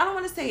don't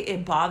want to say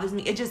it bothers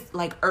me, it just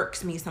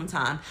irks me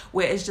sometimes,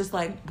 where it's just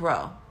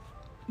bro.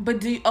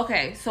 But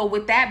so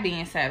with that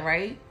being said,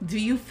 right, do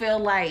you feel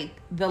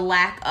the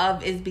lack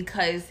of is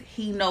because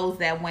he knows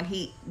that when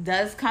he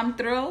does come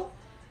through,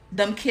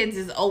 them kids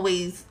is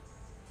always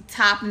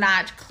top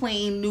notch,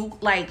 clean, new,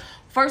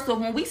 first of all,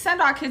 when we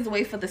send our kids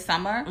away for the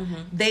summer,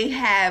 they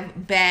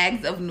have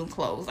bags of new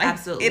clothes.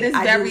 Absolutely. It is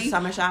very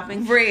summer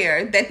shopping.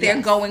 Rare that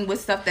they're going with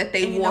stuff that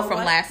they wore from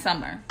last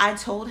summer. I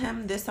told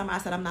him this summer, I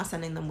said, I'm not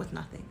sending them with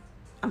nothing.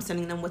 I'm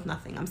sending them with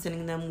nothing. I'm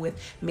sending them with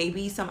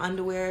maybe some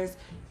underwears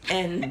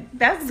and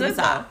that's some good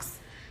socks.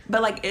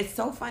 But it's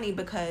so funny,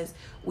 because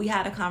we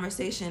had a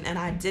conversation and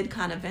I did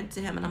kind of vent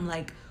to him, and I'm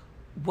like,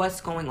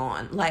 what's going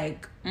on?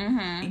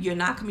 You're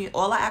not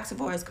all I ask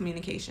for is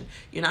communication.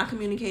 You're not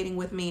communicating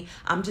with me.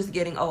 I'm just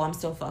getting, I'm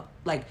still fucked.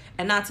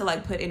 And not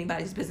to put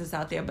anybody's business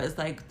out there, but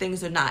it's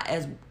things are not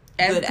as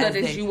good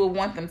as you would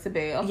want them to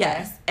be. Okay.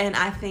 Yes. And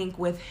I think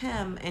with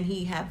him, and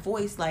he had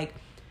voice, I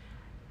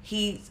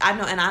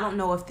know, and I don't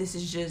know if this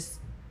is just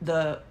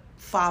the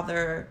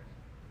fatherhood,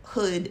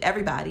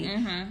 everybody,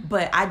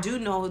 but I do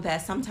know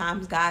that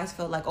sometimes guys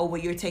feel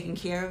you're taking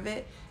care of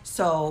it,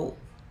 so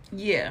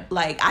yeah,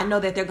 I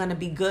know that they're gonna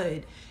be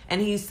good. And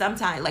he's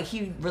sometimes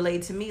he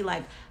relayed to me,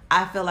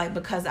 I feel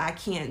because I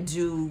can't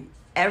do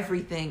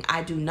everything,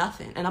 I do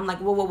nothing. And I'm like,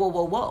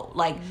 whoa.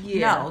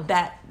 No,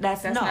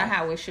 that's not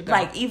how it should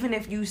go. Even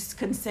if you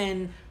can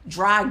send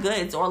dry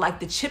goods or like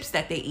the chips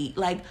that they eat.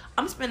 Like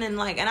I'm spending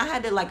like, and I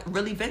had to like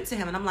really vent to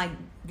him, and I'm like,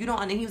 you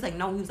don't. And he was like,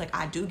 no. He was like,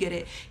 I do get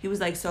it. He was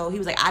like,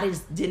 I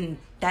just didn't.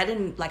 I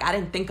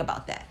didn't think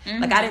about that.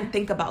 Like I didn't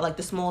think about like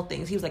the small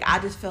things. He was like, I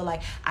just feel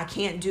like I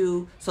can't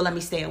do, so let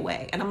me stay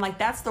away. And I'm like,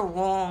 that's the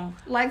wrong.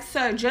 Like,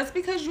 sir, just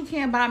because you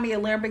can't buy me a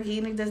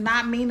Lamborghini does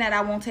not mean that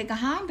I won't take a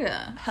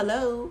Honda.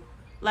 Hello.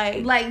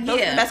 Like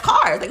those are the best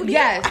cars. Like,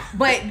 yes,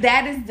 but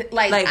that is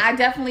like I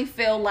definitely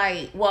feel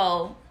like,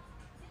 well,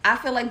 I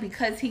feel like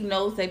because he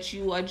knows that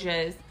you are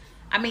just,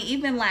 I mean,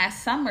 even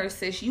last summer,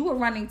 sis, you were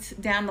running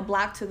down the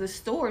block to the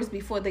stores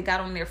before they got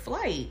on their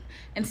flight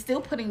and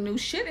still putting new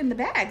shit in the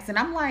bags. And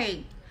I'm like,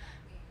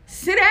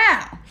 sit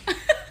down.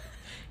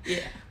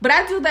 Yeah. But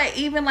I do that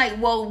even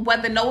like, well,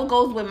 whether Noah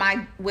goes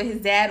with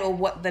his dad or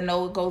what the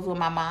Noah goes with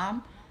my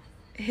mom,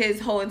 his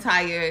whole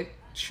entire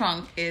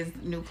trunk is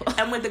new clothes.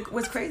 And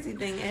what's crazy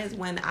thing is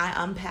when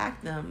I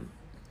unpacked them,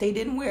 they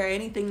didn't wear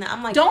anything that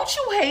I'm like, don't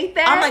you hate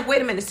that? I'm like,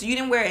 wait a minute, so you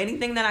didn't wear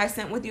anything that I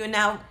sent with you? And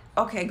now,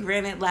 okay,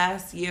 granted,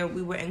 last year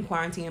we were in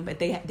quarantine, but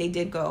they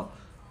did go.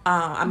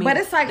 I mean, but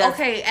it's like,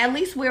 okay, at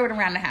least wear it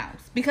around the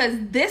house, because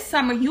this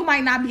summer you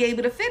might not be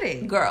able to fit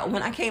it. Girl,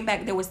 when I came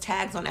back, there was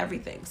tags on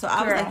everything. So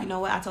I was like, you know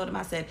what? I told him,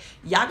 I said,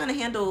 y'all gonna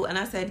handle, and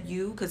I said,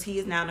 you, because he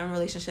is now in a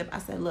relationship. I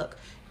said, look,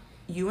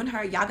 you and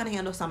her, y'all gonna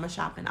handle summer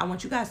shopping. I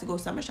want you guys to go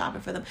summer shopping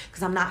for them,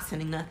 because I'm not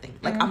sending nothing.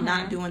 Like, I'm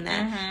not doing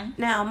that.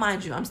 Now,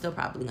 mind you, I'm still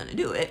probably gonna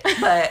do it,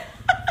 but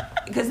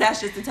because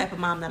that's just the type of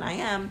mom that I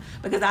am.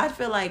 Because I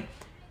feel like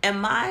in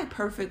my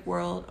perfect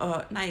world,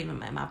 or not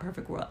even in my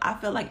perfect world, I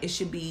feel like it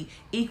should be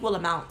equal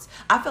amounts.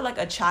 I feel like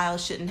a child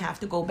shouldn't have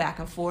to go back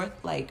and forth.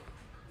 Like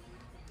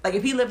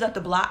if he lived up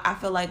the block, I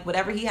feel like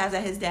whatever he has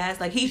at his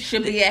dad's, like he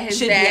should be at his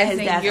dad's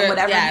and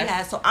whatever he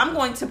has. So I'm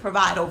going to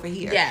provide over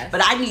here. Yes.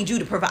 But I need you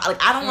to provide.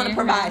 Like I don't want to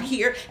provide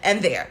here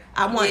and there.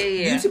 I want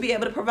you to be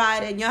able to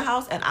provide in your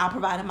house, and I'll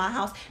provide in my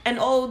house. And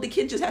all the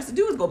kid just has to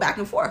do is go back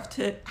and forth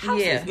to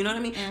houses. Yeah. You know what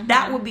I mean?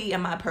 That would be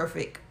in my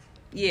perfect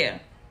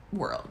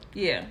world.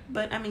 Yeah.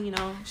 But I mean, you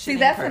know, see,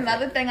 that's perfect.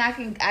 Another thing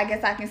I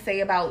guess I can say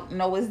about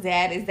Noah's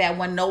dad is that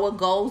when Noah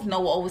goes,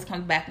 Noah always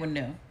comes back with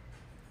new.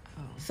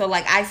 So,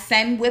 like, I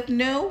send with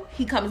new,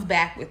 he comes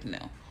back with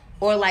new.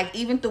 Or, like,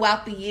 even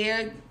throughout the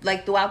year,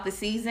 like, throughout the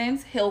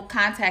seasons, he'll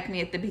contact me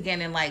at the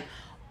beginning, like,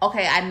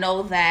 okay, I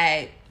know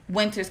that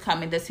winter's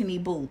coming. Does he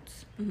need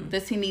boots?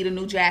 Does he need a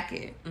new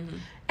jacket? And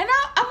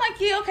I'm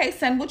like, yeah, okay,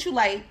 send what you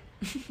like.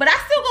 But I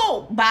still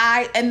go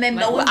buy, and then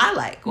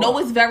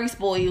Noah's very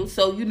spoiled.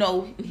 So, you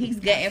know, he's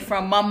getting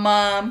from my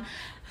mom.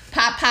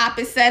 Pop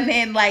is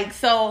sending, like,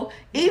 so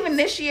even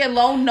this year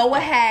alone, Noah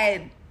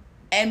had,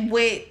 and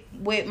with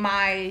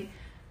my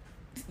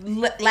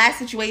last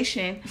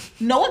situation,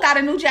 Noah got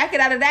a new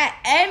jacket out of that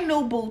and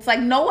new boots. Like,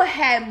 Noah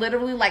had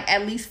literally like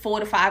at least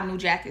 4 to 5 new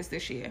jackets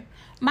this year.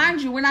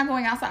 Mind you, we're not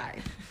going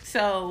outside,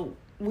 so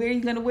where are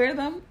you gonna wear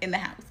them? In the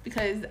house,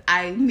 because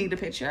I need a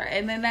picture,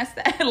 and then that's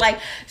that. Like,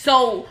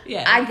 so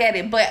yeah, I get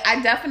it, but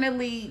I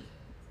definitely,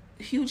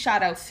 huge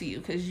shout outs to you,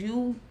 because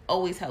you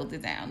always held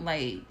it down.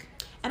 Like,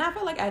 and I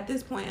feel like at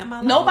this point in my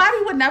life, nobody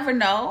would never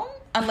know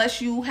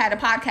unless you had a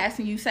podcast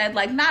and you said,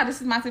 like, nah,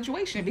 this is my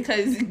situation,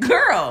 because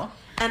girl.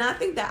 And I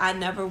think that I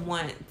never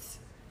want,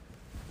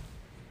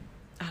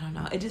 I don't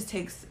know, it just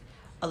takes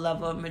a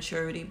level of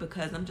maturity,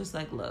 because I'm just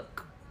like,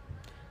 look,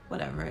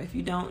 whatever. If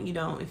you don't, you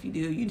don't. If you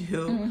do, you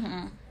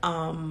do.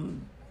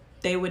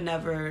 They would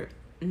never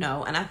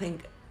know. And I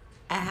think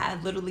I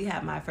had literally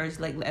had my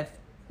first, like, if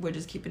we're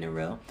just keeping it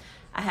real,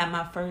 I had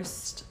my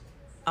first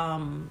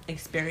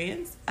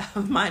experience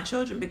of my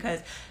children, because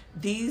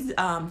these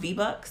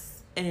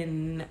V-Bucks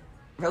and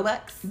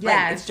Robux,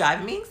 like, it's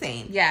driving me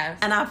insane. Yes.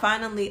 And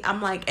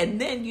I'm like, and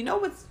then, you know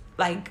what's,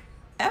 like,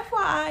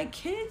 FYI,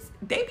 kids,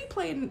 they be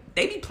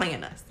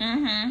playing us.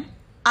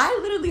 I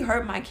literally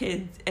heard my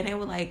kids, and they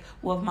were like,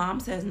 well, if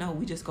mom says no,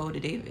 we just go to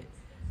David.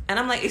 And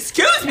I'm like,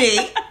 excuse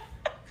me?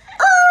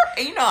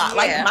 And you know,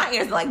 like, my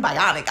ears are like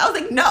bionic. I was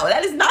like, no,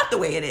 that is not the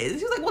way it is.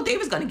 She was like, well,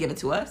 David's going to give it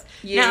to us.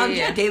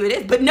 Yeah, David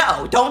is. But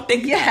no, don't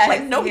think that.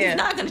 Like, no, he's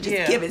not going to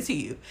just give it to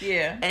you.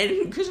 Yeah.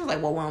 And Christian was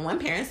like, well, when one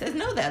parent says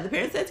no, the other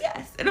parent says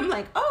yes. And I'm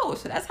like, oh,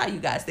 so that's how you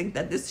guys think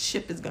that this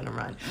ship is going to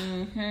run.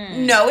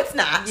 No, it's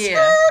not.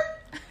 Yeah.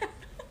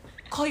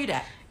 Call your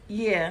dad.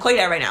 Yeah. Call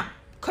your dad right now.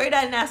 Call your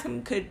dad and ask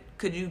him, could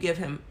you give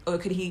him, or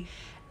could he,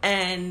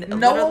 and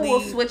Noah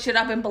will switch it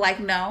up and be like,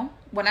 no.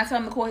 When I tell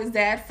him to call his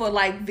dad for,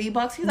 like,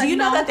 V-Bucks, he's like, no. Do you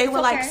know that they were,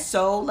 like,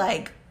 so,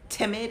 like,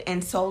 timid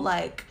and so,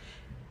 like,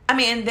 I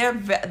mean,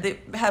 they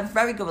have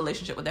very good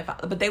relationship with their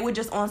father, but they were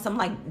just on some,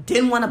 like,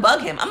 didn't want to bug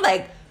him. I'm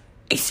like,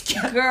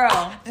 excuse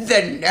girl,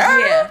 the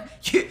nerve.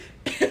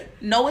 Yeah.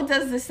 Noah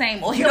does the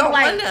same. Or he'll,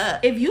 like,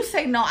 if you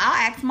say no,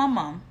 I'll ask my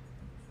mom.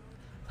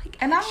 Like,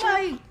 and I'm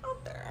like,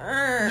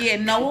 yeah,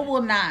 Noah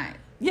will not.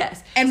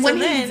 Yes. And when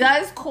he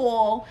does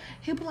call,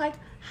 he'll be like,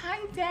 hi,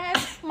 Dad.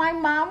 My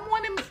mom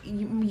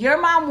your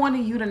mom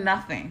wanted you to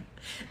nothing.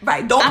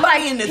 Right. Don't put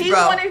me in this, he bro.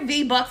 He wanted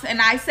V-Bucks, and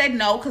I said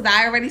no, because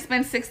I already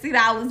spent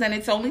 $60, and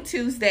it's only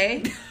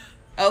Tuesday.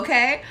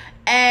 Okay?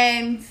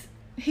 And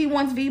he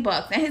wants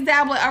V-Bucks. And his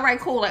dad was like, all right,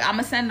 cool. Like, I'm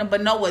going to send him.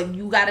 But Noah,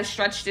 you got to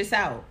stretch this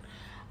out.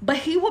 But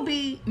he would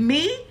be,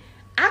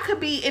 I could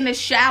be in the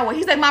shower.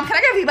 He's like, Mom, can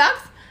I get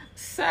V-Bucks?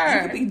 Sir.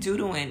 You could be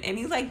doodling. And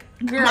he's like,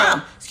 girl,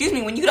 Mom, excuse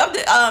me, when you get up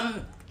to,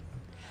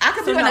 I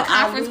could be on a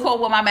conference call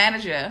with my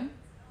manager.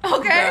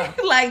 Okay?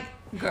 Girl. Like,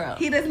 girl.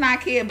 He does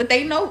not care. But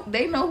they know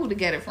who to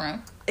get it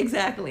from.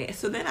 Exactly.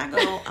 So then I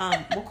go,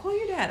 well, call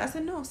your dad. I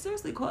said, no,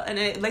 seriously, call. And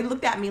they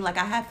looked at me like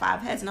I had 5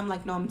 heads. And I'm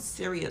like, no, I'm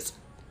serious.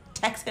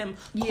 Text him,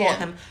 call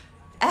him,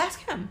 ask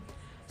him.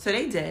 So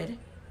they did.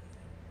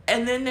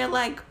 And then they're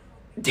like,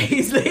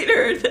 days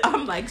later,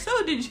 I'm like,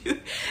 so did you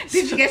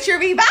get your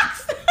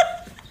V-Bucks?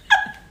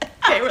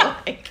 They were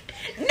like,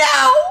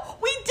 no,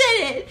 we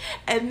didn't.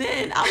 And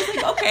then I was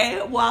like,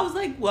 okay. Well, I was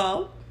like,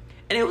 well.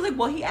 And it was like,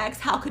 well, he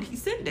asked, how could he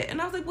send it? And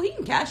I was like, well, he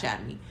can cash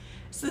at me.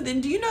 So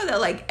then do you know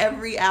that like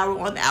every hour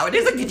on the hour,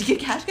 there's like, did you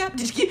get cash app?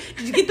 Did you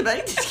get the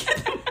money? Did you get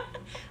the money?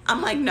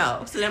 I'm like,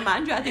 no. So then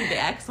mind you, I think they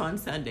asked on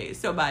Sunday.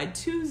 So by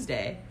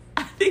Tuesday,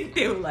 I think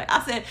they were like,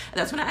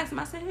 that's when I asked them,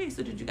 I said, hey,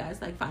 so did you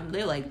guys like finally?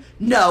 They're like,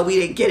 no, we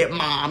didn't get it,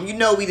 Mom. You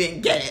know we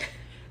didn't get it.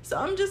 So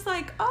I'm just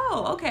like,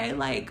 oh, okay.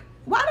 Like,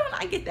 why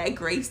don't I get that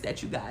grace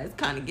that you guys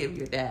kind of give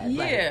your dad?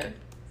 Yeah.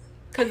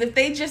 Because if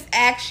they just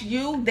asked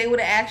you, they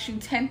would have asked you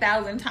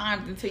 10,000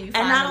 times until you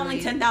finally... And not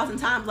only 10,000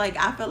 times, like,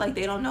 I feel like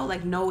they don't know,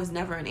 like, no is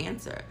never an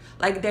answer.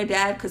 Like, their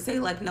dad could say,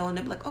 like, no, and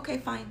they'd be like, okay,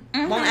 fine.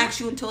 Won't ask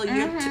you until a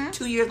year,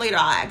 2 years later,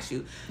 I'll ask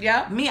you.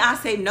 Yeah. Me, I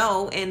say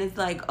no, and it's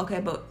like, okay,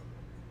 but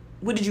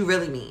what did you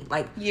really mean?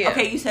 Like,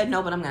 okay, you said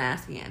no, but I'm going to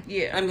ask again.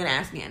 Yeah. I'm going to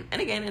ask again,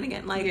 and again, and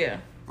again. Like,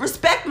 yeah.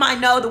 Respect my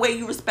no the way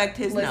you respect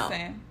his no.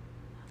 Listen,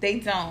 they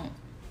don't.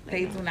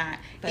 They do not.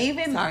 But,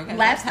 even sorry,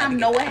 last time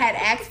Noah had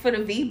asked for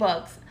the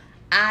V-Bucks,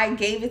 I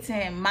gave it to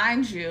him.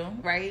 Mind you,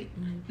 right?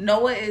 Mm-hmm.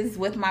 Noah is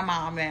with my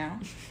mom now.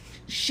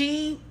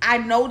 I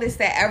noticed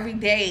that every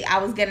day I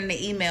was getting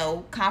the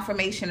email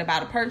confirmation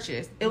about a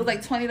purchase. It was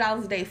like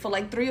 $20 a day for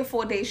like 3 or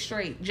 4 days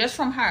straight, just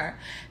from her.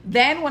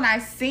 Then when I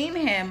seen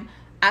him,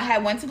 I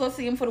had went to go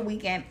see him for the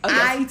weekend. Oh,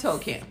 yes, he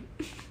told Kim.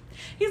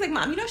 He's like,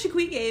 Mom, you know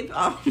Shaquille gave,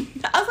 I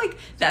was like,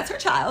 that's her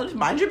child.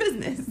 Mind your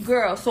business.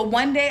 Girl, so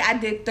one day I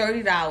did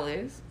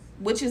 $30,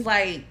 which is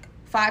like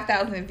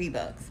 5,000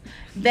 V-Bucks.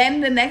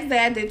 Then the next day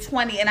I did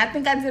 20, and I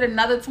think I did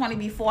another 20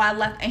 before I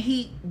left. And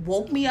he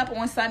woke me up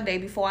on Sunday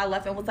before I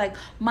left and was like,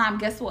 Mom,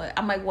 guess what?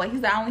 I'm like, what?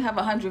 He's like, I only have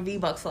 100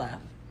 V-Bucks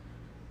left.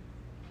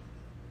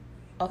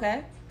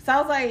 Okay? So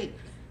I was like,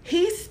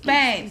 he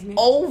spent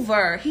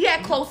he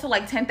had close to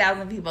like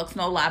 10,000 V-Bucks,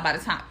 no lie, by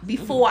the time,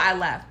 before I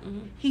left.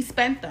 He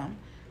spent them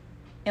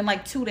in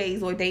like 2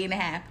 days or a day and a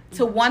half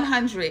to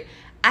 100.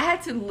 I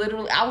had to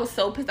literally, I was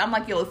so pissed. I'm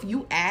like, yo, if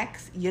you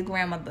ask your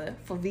grandmother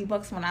for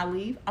V-Bucks when I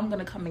leave, I'm going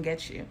to come and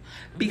get you.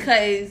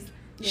 Because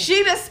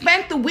she just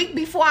spent the week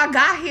before I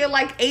got here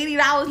like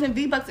 $80 in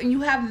V-Bucks and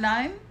you have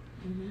none.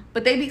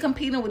 But they be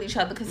competing with each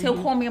other because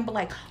he'll call me and be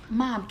like,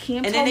 Mom,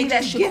 Kim told me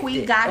that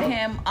Shaquille got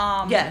him,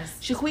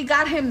 Shaquille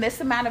got him this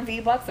amount of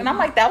V-Bucks. And I'm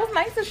like, that was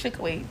nice of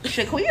Shaquille.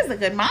 Shaquille is a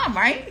good mom,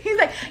 right? He's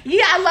like,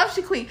 yeah, I love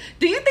Shaquille.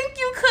 Do you think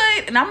you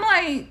could? And I'm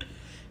like,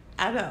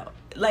 I know.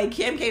 Like,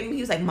 Kim came to me,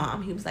 he was like,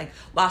 Mom, he was like,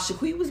 while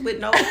Shaquille was with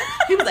Noah,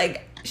 he was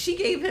like, she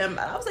gave him,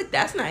 I was like,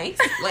 that's nice.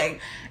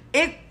 Like,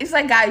 it's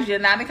like, guys, you're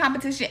not in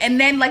competition. And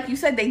then, like you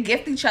said, they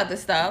gift each other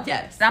stuff.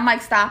 Yes. And I'm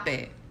like, stop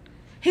it.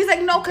 He's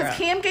like, no, because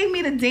Kim gave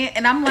me the dance.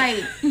 And I'm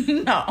like,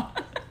 no.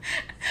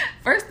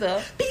 First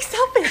off, be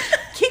selfish.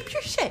 Keep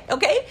your shit,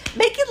 okay?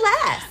 Make it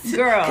last.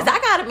 Girl. Because I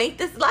got to make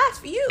this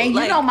last for you. And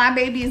like, you know, my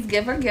baby is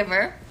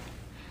giver.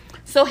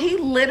 So he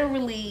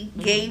literally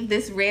gave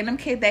this random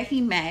kid that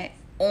he met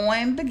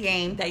on the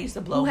game that used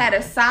to blow, who had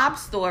a sob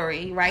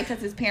story, right?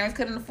 Because his parents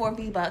couldn't afford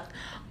V-Bucks,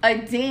 a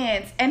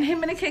dance, and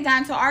him and the kid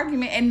got into an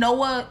argument, and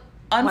Noah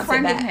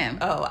unfriended him.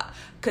 Oh,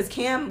 because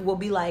Cam will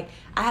be like,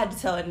 I had to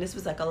tell him, this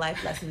was like a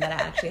life lesson that I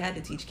actually had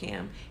to teach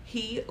Cam.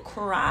 He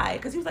cried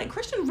because he was like,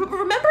 Christian,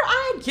 remember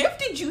I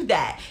gifted you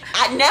that.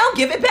 I now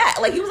give it back.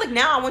 Like, he was like,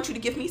 now I want you to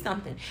give me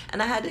something.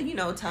 And I had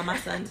to, tell my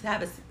son to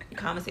have a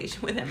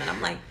conversation with him. And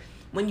I'm like,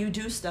 when you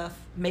do stuff,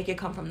 make it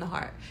come from the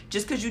heart.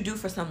 Just because you do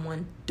for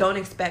someone, don't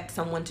expect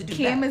someone to do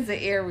that. Cam is an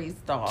Aries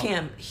dog.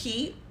 Cam,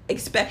 he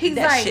expected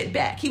that shit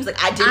back. He was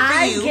like, I did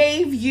for you. I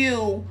gave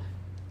you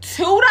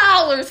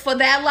 $2 for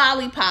that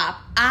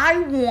lollipop. I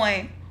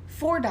want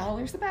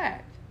 $4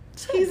 back.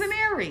 Sis. He's an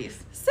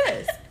Aries.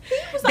 Sis. He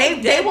was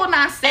like, they will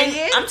not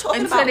say it I'm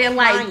talking until about they're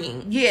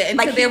crying. until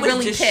like, they're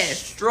really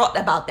pissed. Distraught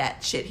about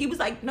that shit. He was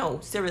like, no,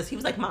 serious. He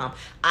was like, Mom,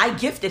 I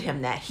gifted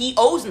him that. He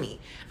owes me.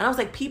 And I was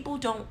like, people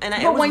don't. And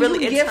but when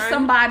you give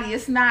somebody,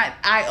 it's not,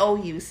 I owe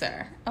you,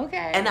 sir.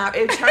 Okay. And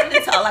it turned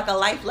into like a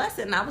life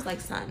lesson. And I was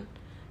like, son,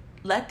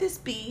 let this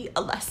be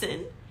a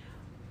lesson.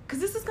 Because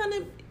this is going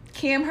to.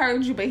 Kim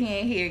heard you, but he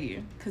didn't hear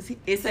you. Because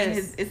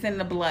it's in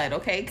the blood,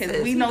 okay?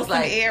 Because we know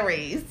some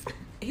Aries.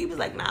 He was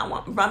like,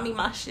 nah, run me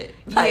my shit.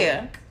 Like,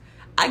 yeah.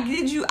 I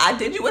did you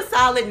a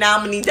solid. Now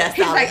I'm gonna need that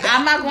solid. He's like,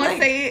 I'm not gonna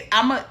say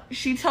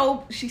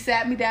it. She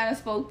sat me down and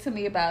spoke to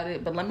me about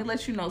it. But let me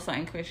let you know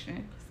something,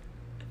 Christian.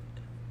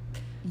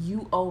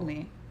 You owe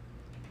me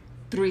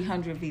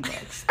 300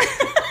 V-Bucks.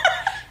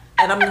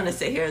 And I'm gonna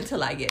sit here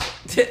until I get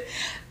it.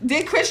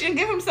 Did Christian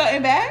give him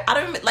something back? I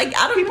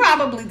don't. He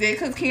probably did,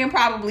 because Cam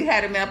probably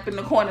had him up in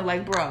the corner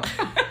like, bro,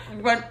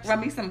 run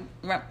me some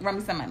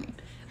money.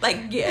 Like,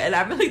 yeah, and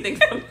I really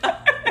think sometimes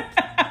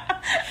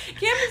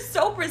Cam is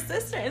so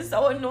persistent and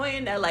so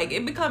annoying that like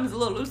it becomes a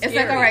little scary.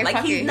 It's like, all right,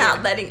 like he's it,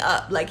 not letting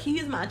up. Like, he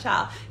is my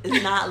child,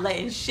 is not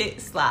letting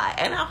shit slide.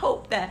 And I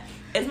hope that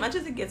as much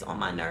as it gets on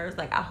my nerves,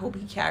 like I hope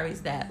he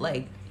carries that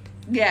like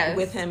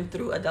with him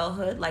through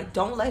adulthood. Like,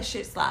 don't let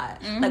shit slide.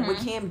 Like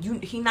with Cam,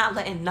 he not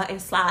letting nothing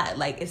slide.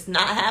 Like, it's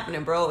not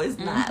happening, bro. It's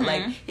not.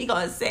 Like, he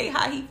gonna say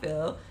how he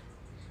feel.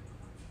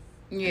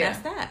 Yeah, and that's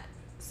that.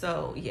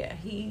 So yeah,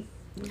 he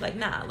was like,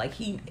 nah. Like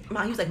he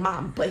was like,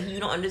 Mom, but you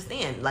don't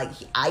understand. Like,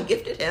 I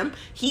gifted him.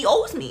 He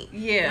owes me.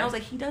 Yeah. And I was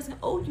like, he doesn't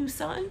owe you,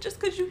 son. Just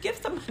because you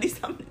gift somebody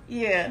something.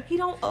 Yeah. He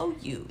don't owe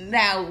you.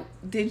 Now,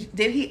 did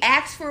he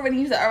ask for it and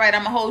he was like, all right,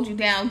 I'm gonna hold you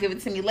down, give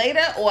it to me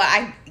later? Or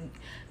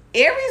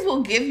Aries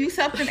will give you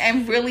something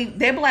and really,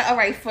 they'll be like, all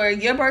right, for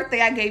your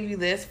birthday, I gave you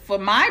this. For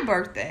my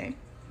birthday,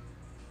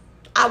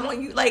 I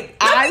want you, like,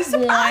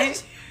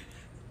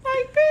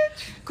 like,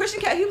 bitch.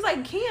 Christian Cat, he was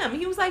like, Cam,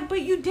 he was like,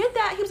 but you did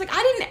that. He was like,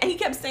 I didn't, and he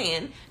kept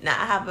saying, now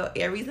I have an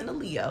Aries and a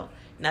Leo.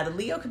 Now the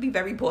Leo could be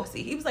very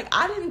bossy. He was like,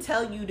 I didn't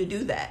tell you to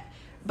do that.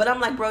 But I'm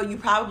like, bro, you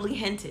probably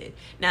hinted.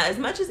 Now, as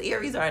much as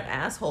Aries are an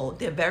asshole,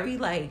 they're very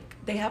like,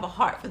 they have a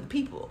heart for the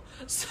people.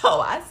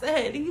 So I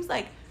said, he was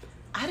like,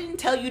 I didn't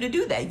tell you to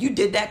do that. You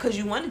did that because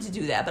you wanted to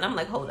do that. But I'm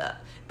like, hold up.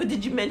 But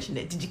did you mention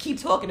it? Did you keep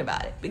talking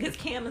about it? Because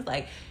Cam is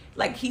like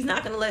he's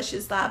not gonna let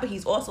shit slide, but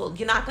he's also,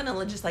 you're not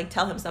gonna just like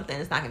tell him something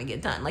and it's not gonna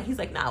get done. Like, he's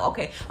like, nah,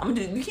 okay, I'm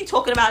gonna do. You keep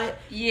talking about it.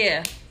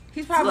 Yeah,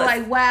 he's probably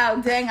like, wow,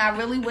 dang, I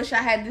really wish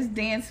I had this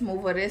dance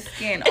move or this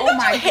skin. Oh my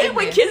god, I hate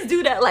when kids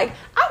do that. Like,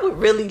 I would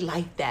really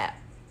like that.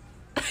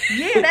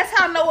 Yeah, that's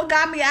how Noah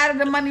got me out of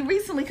the money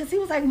recently, because he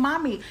was like,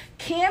 Mommy,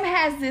 Cam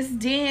has this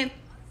dance.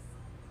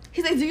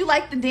 He's like, do you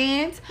like the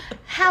dance?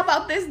 How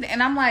about this?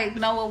 And I'm like,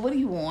 Noah, what do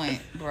you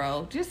want,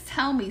 bro? Just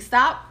tell me.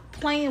 Stop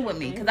playing with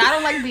me, because I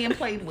don't like being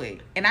played with.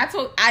 And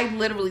I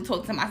literally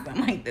talk to my son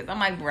like this. I'm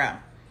like, bro,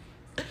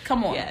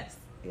 come on. Yes.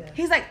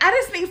 He's like, I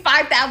just need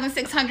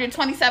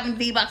 5,627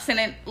 V-Bucks in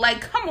it.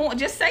 Like, come on,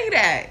 just say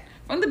that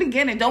from the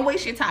beginning. Don't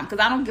waste your time, because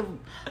I don't give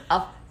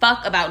a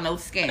fuck about no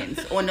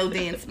skins or no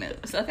dance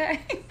moves,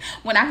 okay?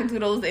 When I can do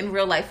those in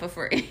real life for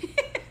free.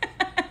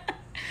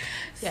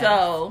 Yes.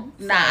 So,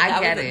 I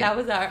get it. That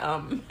was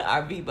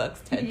our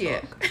V-Bucks TED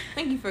Talk.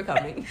 Thank you for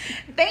coming.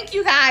 Thank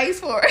you guys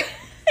for...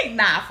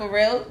 for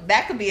real.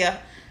 That could be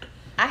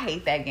I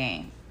hate that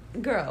game.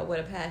 Girl, what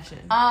a passion.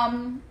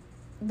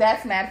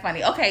 That's mad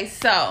funny. Okay,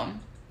 so,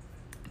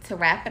 to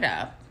wrap it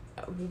up.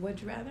 Would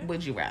you rather?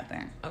 Would you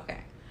rather? Okay.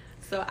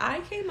 So,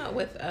 I came up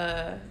with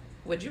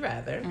would you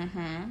rather.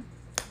 Mm-hmm.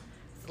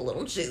 It's a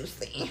little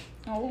juicy.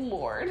 Oh,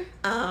 Lord.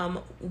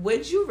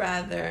 Would you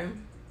rather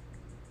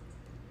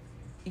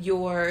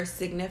your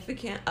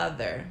significant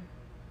other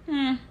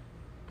to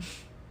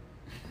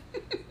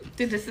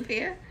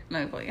disappear?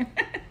 No, playing.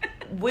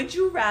 Would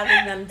you rather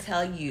them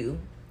tell you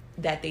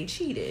that they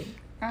cheated?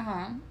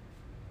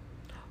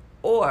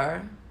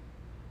 Or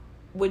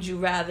would you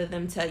rather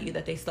them tell you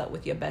that they slept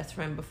with your best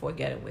friend before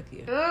getting with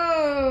you?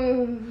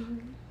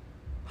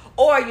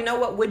 Or, you know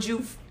what, which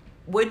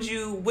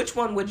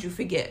one would you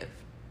forgive?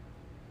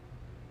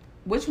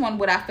 Which one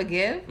would I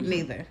forgive? Mm-hmm.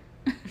 Neither.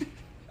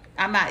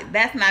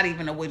 That's not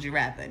even a would you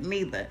rather.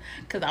 Neither.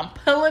 Because I'm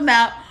pulling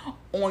up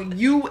on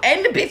you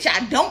and the bitch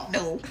I don't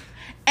know.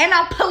 And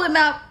I'm pulling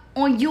up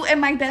on you and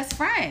my best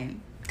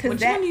friend.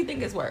 Which one do you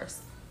think is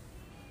worse?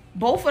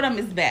 Both of them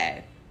is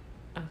bad.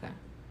 Okay.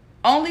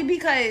 Only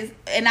because,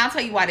 and I'll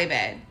tell you why they're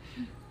bad.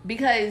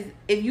 Because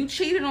if you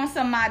cheated on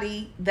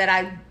somebody that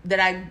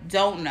I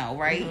don't know,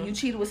 right? Mm-hmm. You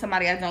cheated with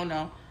somebody I don't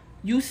know.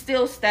 You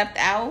still stepped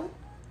out,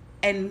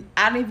 and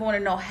I don't even want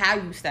to know how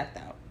you stepped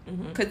out.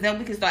 Because then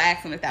we can start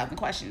asking 1,000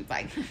 questions.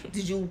 Like,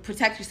 did you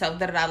protect yourself?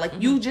 Da-da-da. Like,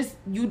 you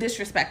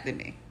disrespected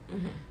me.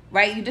 Mm-hmm.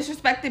 Right? You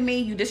disrespected me.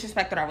 You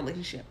disrespected our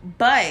relationship.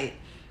 But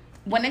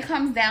when it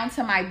comes down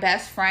to my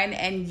best friend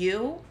and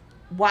you,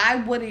 why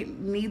wouldn't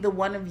neither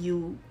one of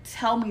you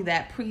tell me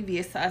that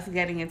previous to us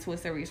getting into a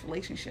serious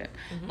relationship?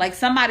 Mm-hmm. Like,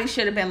 somebody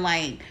should have been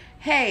like,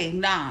 hey,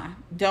 nah,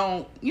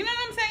 don't. You know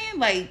what I'm saying?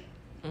 Like,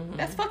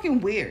 that's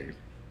fucking weird.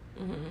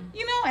 Mm-hmm.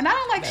 You know, and I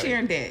don't like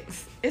sharing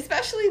dicks,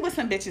 especially with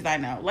some bitches I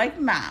know. Like,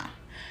 nah.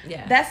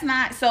 Yeah. That's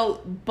not,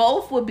 so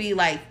both of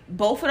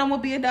them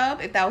would be a dub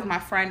if that was my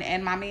friend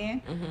and my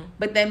man. Mm-hmm.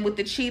 But then with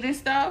the cheating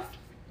stuff,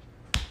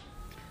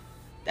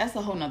 that's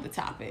a whole nother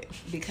topic,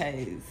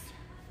 because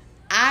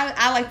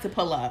I like to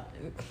pull up.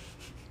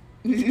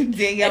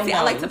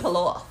 I like to pull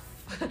off.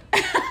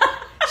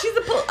 She's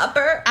a pull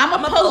upper. I'm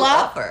a pull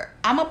up.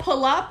 I'm a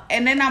pull up,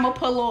 and then I'm a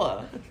pull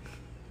off.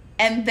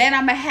 And then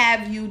I'm going to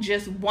have you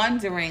just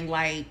wondering,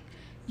 like,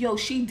 yo,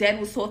 she dead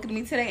was talking to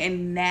me today,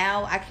 and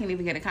now I can't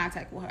even get in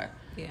contact with her.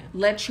 Yeah.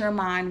 Let your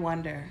mind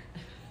wonder.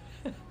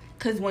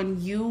 Because when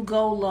you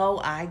go low,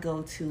 I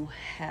go to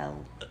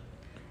hell.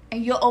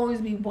 And you'll always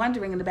be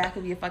wondering in the back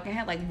of your fucking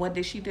head, like, what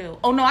did she do?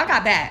 Oh, no, I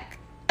got back.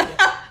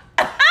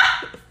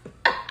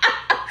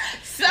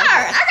 Sir.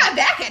 got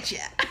back at you.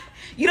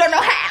 You don't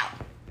know how.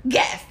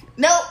 Guess.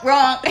 Nope,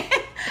 wrong.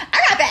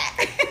 I got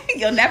back.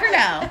 You'll never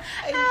know.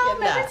 I'll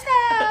never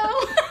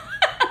tell.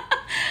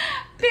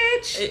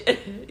 Bitch.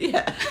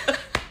 Yeah.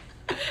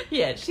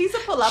 Yeah, she's a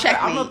pull-offer.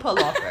 I'm a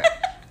pull-offer.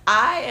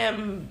 I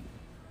am,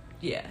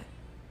 yeah.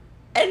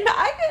 And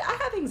I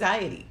have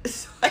anxiety.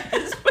 So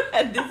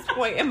at this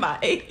point in my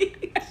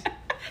age,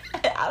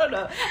 I don't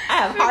know. I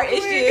have heart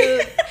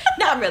issues.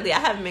 Not really. I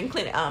haven't been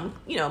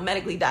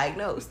medically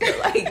diagnosed. But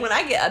like when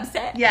I get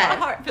upset, my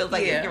heart feels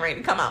like it's getting ready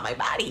to come out my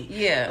body.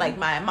 Yeah. Like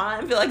my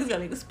mind feels like it's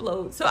going to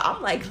explode. So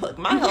I'm like, look,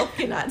 my health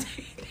cannot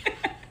take that.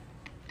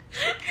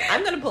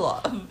 I'm going to pull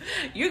off.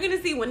 You're going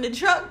to see when the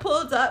truck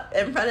pulls up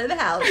in front of the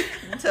house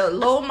to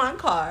load my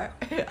car.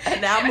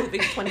 And now I'm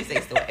moving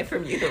 26th away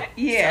from you.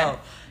 Yeah. So,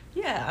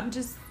 yeah, I'm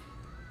just...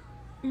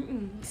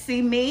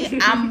 See, me,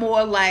 I'm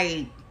more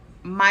like,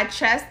 my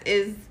chest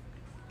is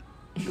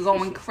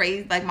going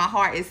crazy. Like, my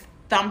heart is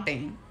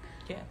thumping.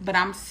 Yeah. But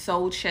I'm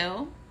so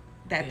chill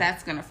that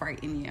that's going to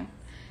frighten you.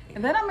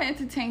 And then I'm going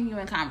to entertain you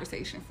in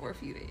conversation for a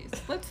few days.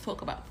 Let's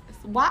talk about this.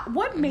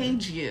 What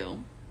made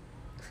you...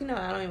 I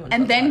don't even want to.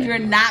 And then you're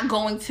not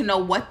going to know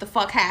what the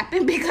fuck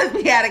happened because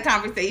we had a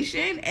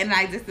conversation and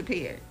I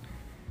disappeared.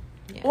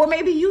 Yeah. Or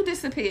maybe you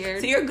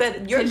disappeared. So you're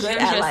good. You're good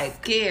at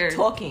like scared.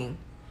 Talking.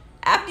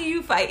 After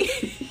you fight.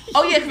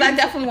 Oh yeah, because I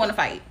definitely want to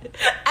fight.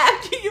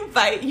 After you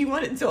fight, you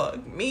want to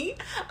talk. Me,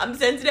 I'm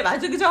sensitive. I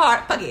took it to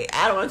heart. Fuck it.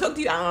 I don't want to talk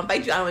to you. I don't want to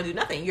fight you. I don't want to do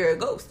nothing. You're a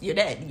ghost. You're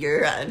dead.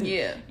 You're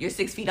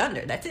 6 feet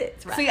under. That's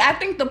it. Right. See, I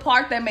think the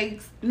part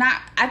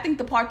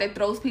that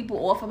throws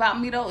people off about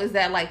me though is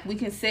that like we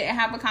can sit and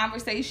have a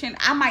conversation.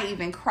 I might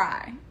even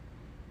cry.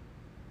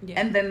 Yeah.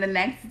 And then the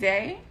next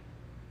day,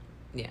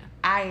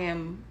 I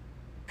am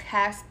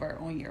Casper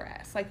on your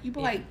ass. Like you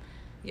be like.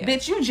 Yeah.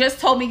 Bitch, you just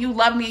told me you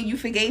love me and you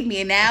forgave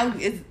me, and now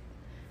it's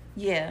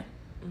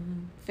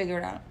figure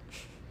it out.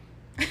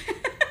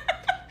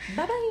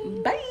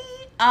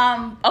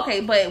 Bye.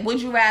 Okay, but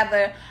would you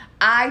rather?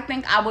 I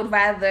think I would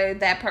rather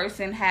that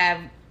person have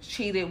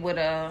cheated with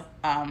a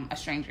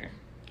stranger.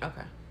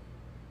 Okay,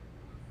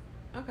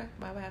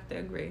 but I would have to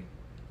agree.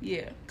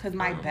 Yeah, because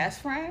my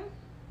best friend.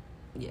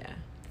 Yeah.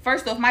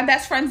 First off, my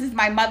best friends is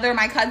my mother,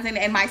 my cousin,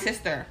 and my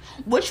sister.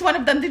 Which one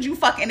of them did you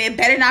fuck? And it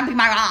better not be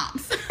my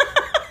mom's.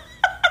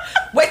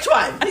 Which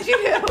one did you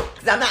do?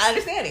 Because I'm not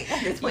understanding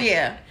at this point.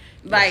 Yeah.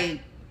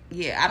 Like,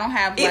 I don't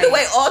have... Either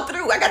way, all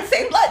through, I got the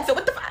same blood, so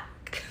what the fuck?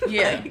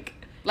 Yeah.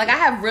 like, I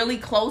have really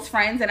close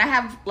friends, and I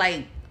have,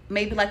 like,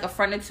 maybe, like, a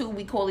friend or two.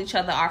 We call each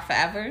other our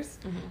forevers.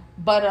 Mm-hmm.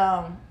 But,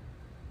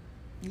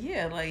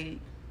 like...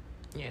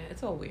 Yeah,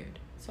 it's all weird.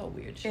 It's all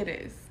weird shit.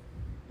 It is.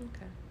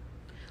 Okay.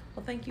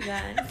 Well, thank you,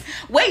 guys.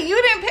 Wait,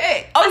 you didn't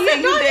pick. Oh, yeah,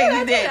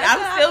 you did.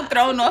 I'm still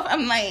thrown off.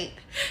 I'm like...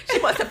 She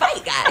wants to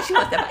fight, guys. She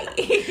wants to fight.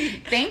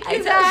 Thank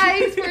you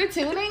guys for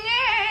tuning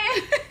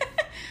in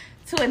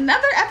to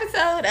another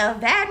episode of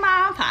Bad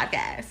Mom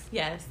Podcast.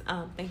 Yes.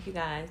 Thank you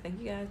guys.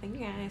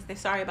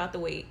 Sorry about the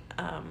wait.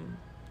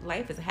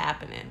 Life is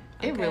happening.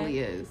 Okay? It really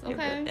is.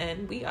 Okay.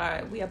 And we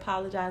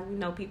apologize. We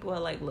know people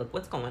are like, look,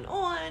 what's going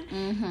on?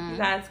 Mm-hmm. You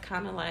guys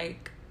kind of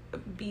like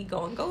be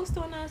going ghost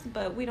on us,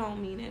 but we don't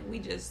mean it.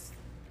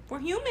 We're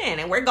human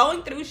and we're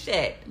going through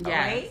shit. Yes. All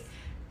right.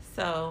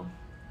 So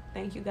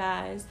thank you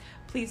guys.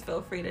 Please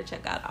feel free to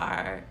check out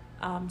our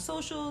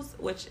socials,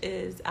 which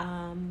is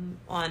on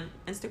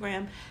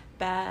Instagram,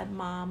 Bad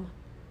Mom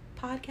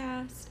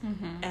Podcast,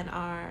 and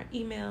our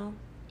email,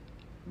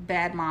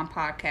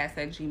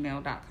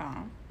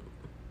 badmompodcast@gmail.com.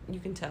 You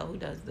can tell who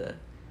does the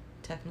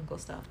technical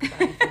stuff. I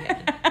be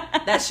forgetting.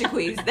 That's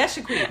Shaquise. That's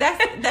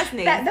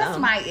Nate. That's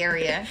my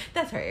area.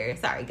 That's her area.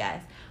 Sorry,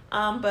 guys.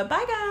 But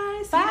bye,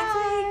 guys. Bye. See you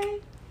next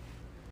week.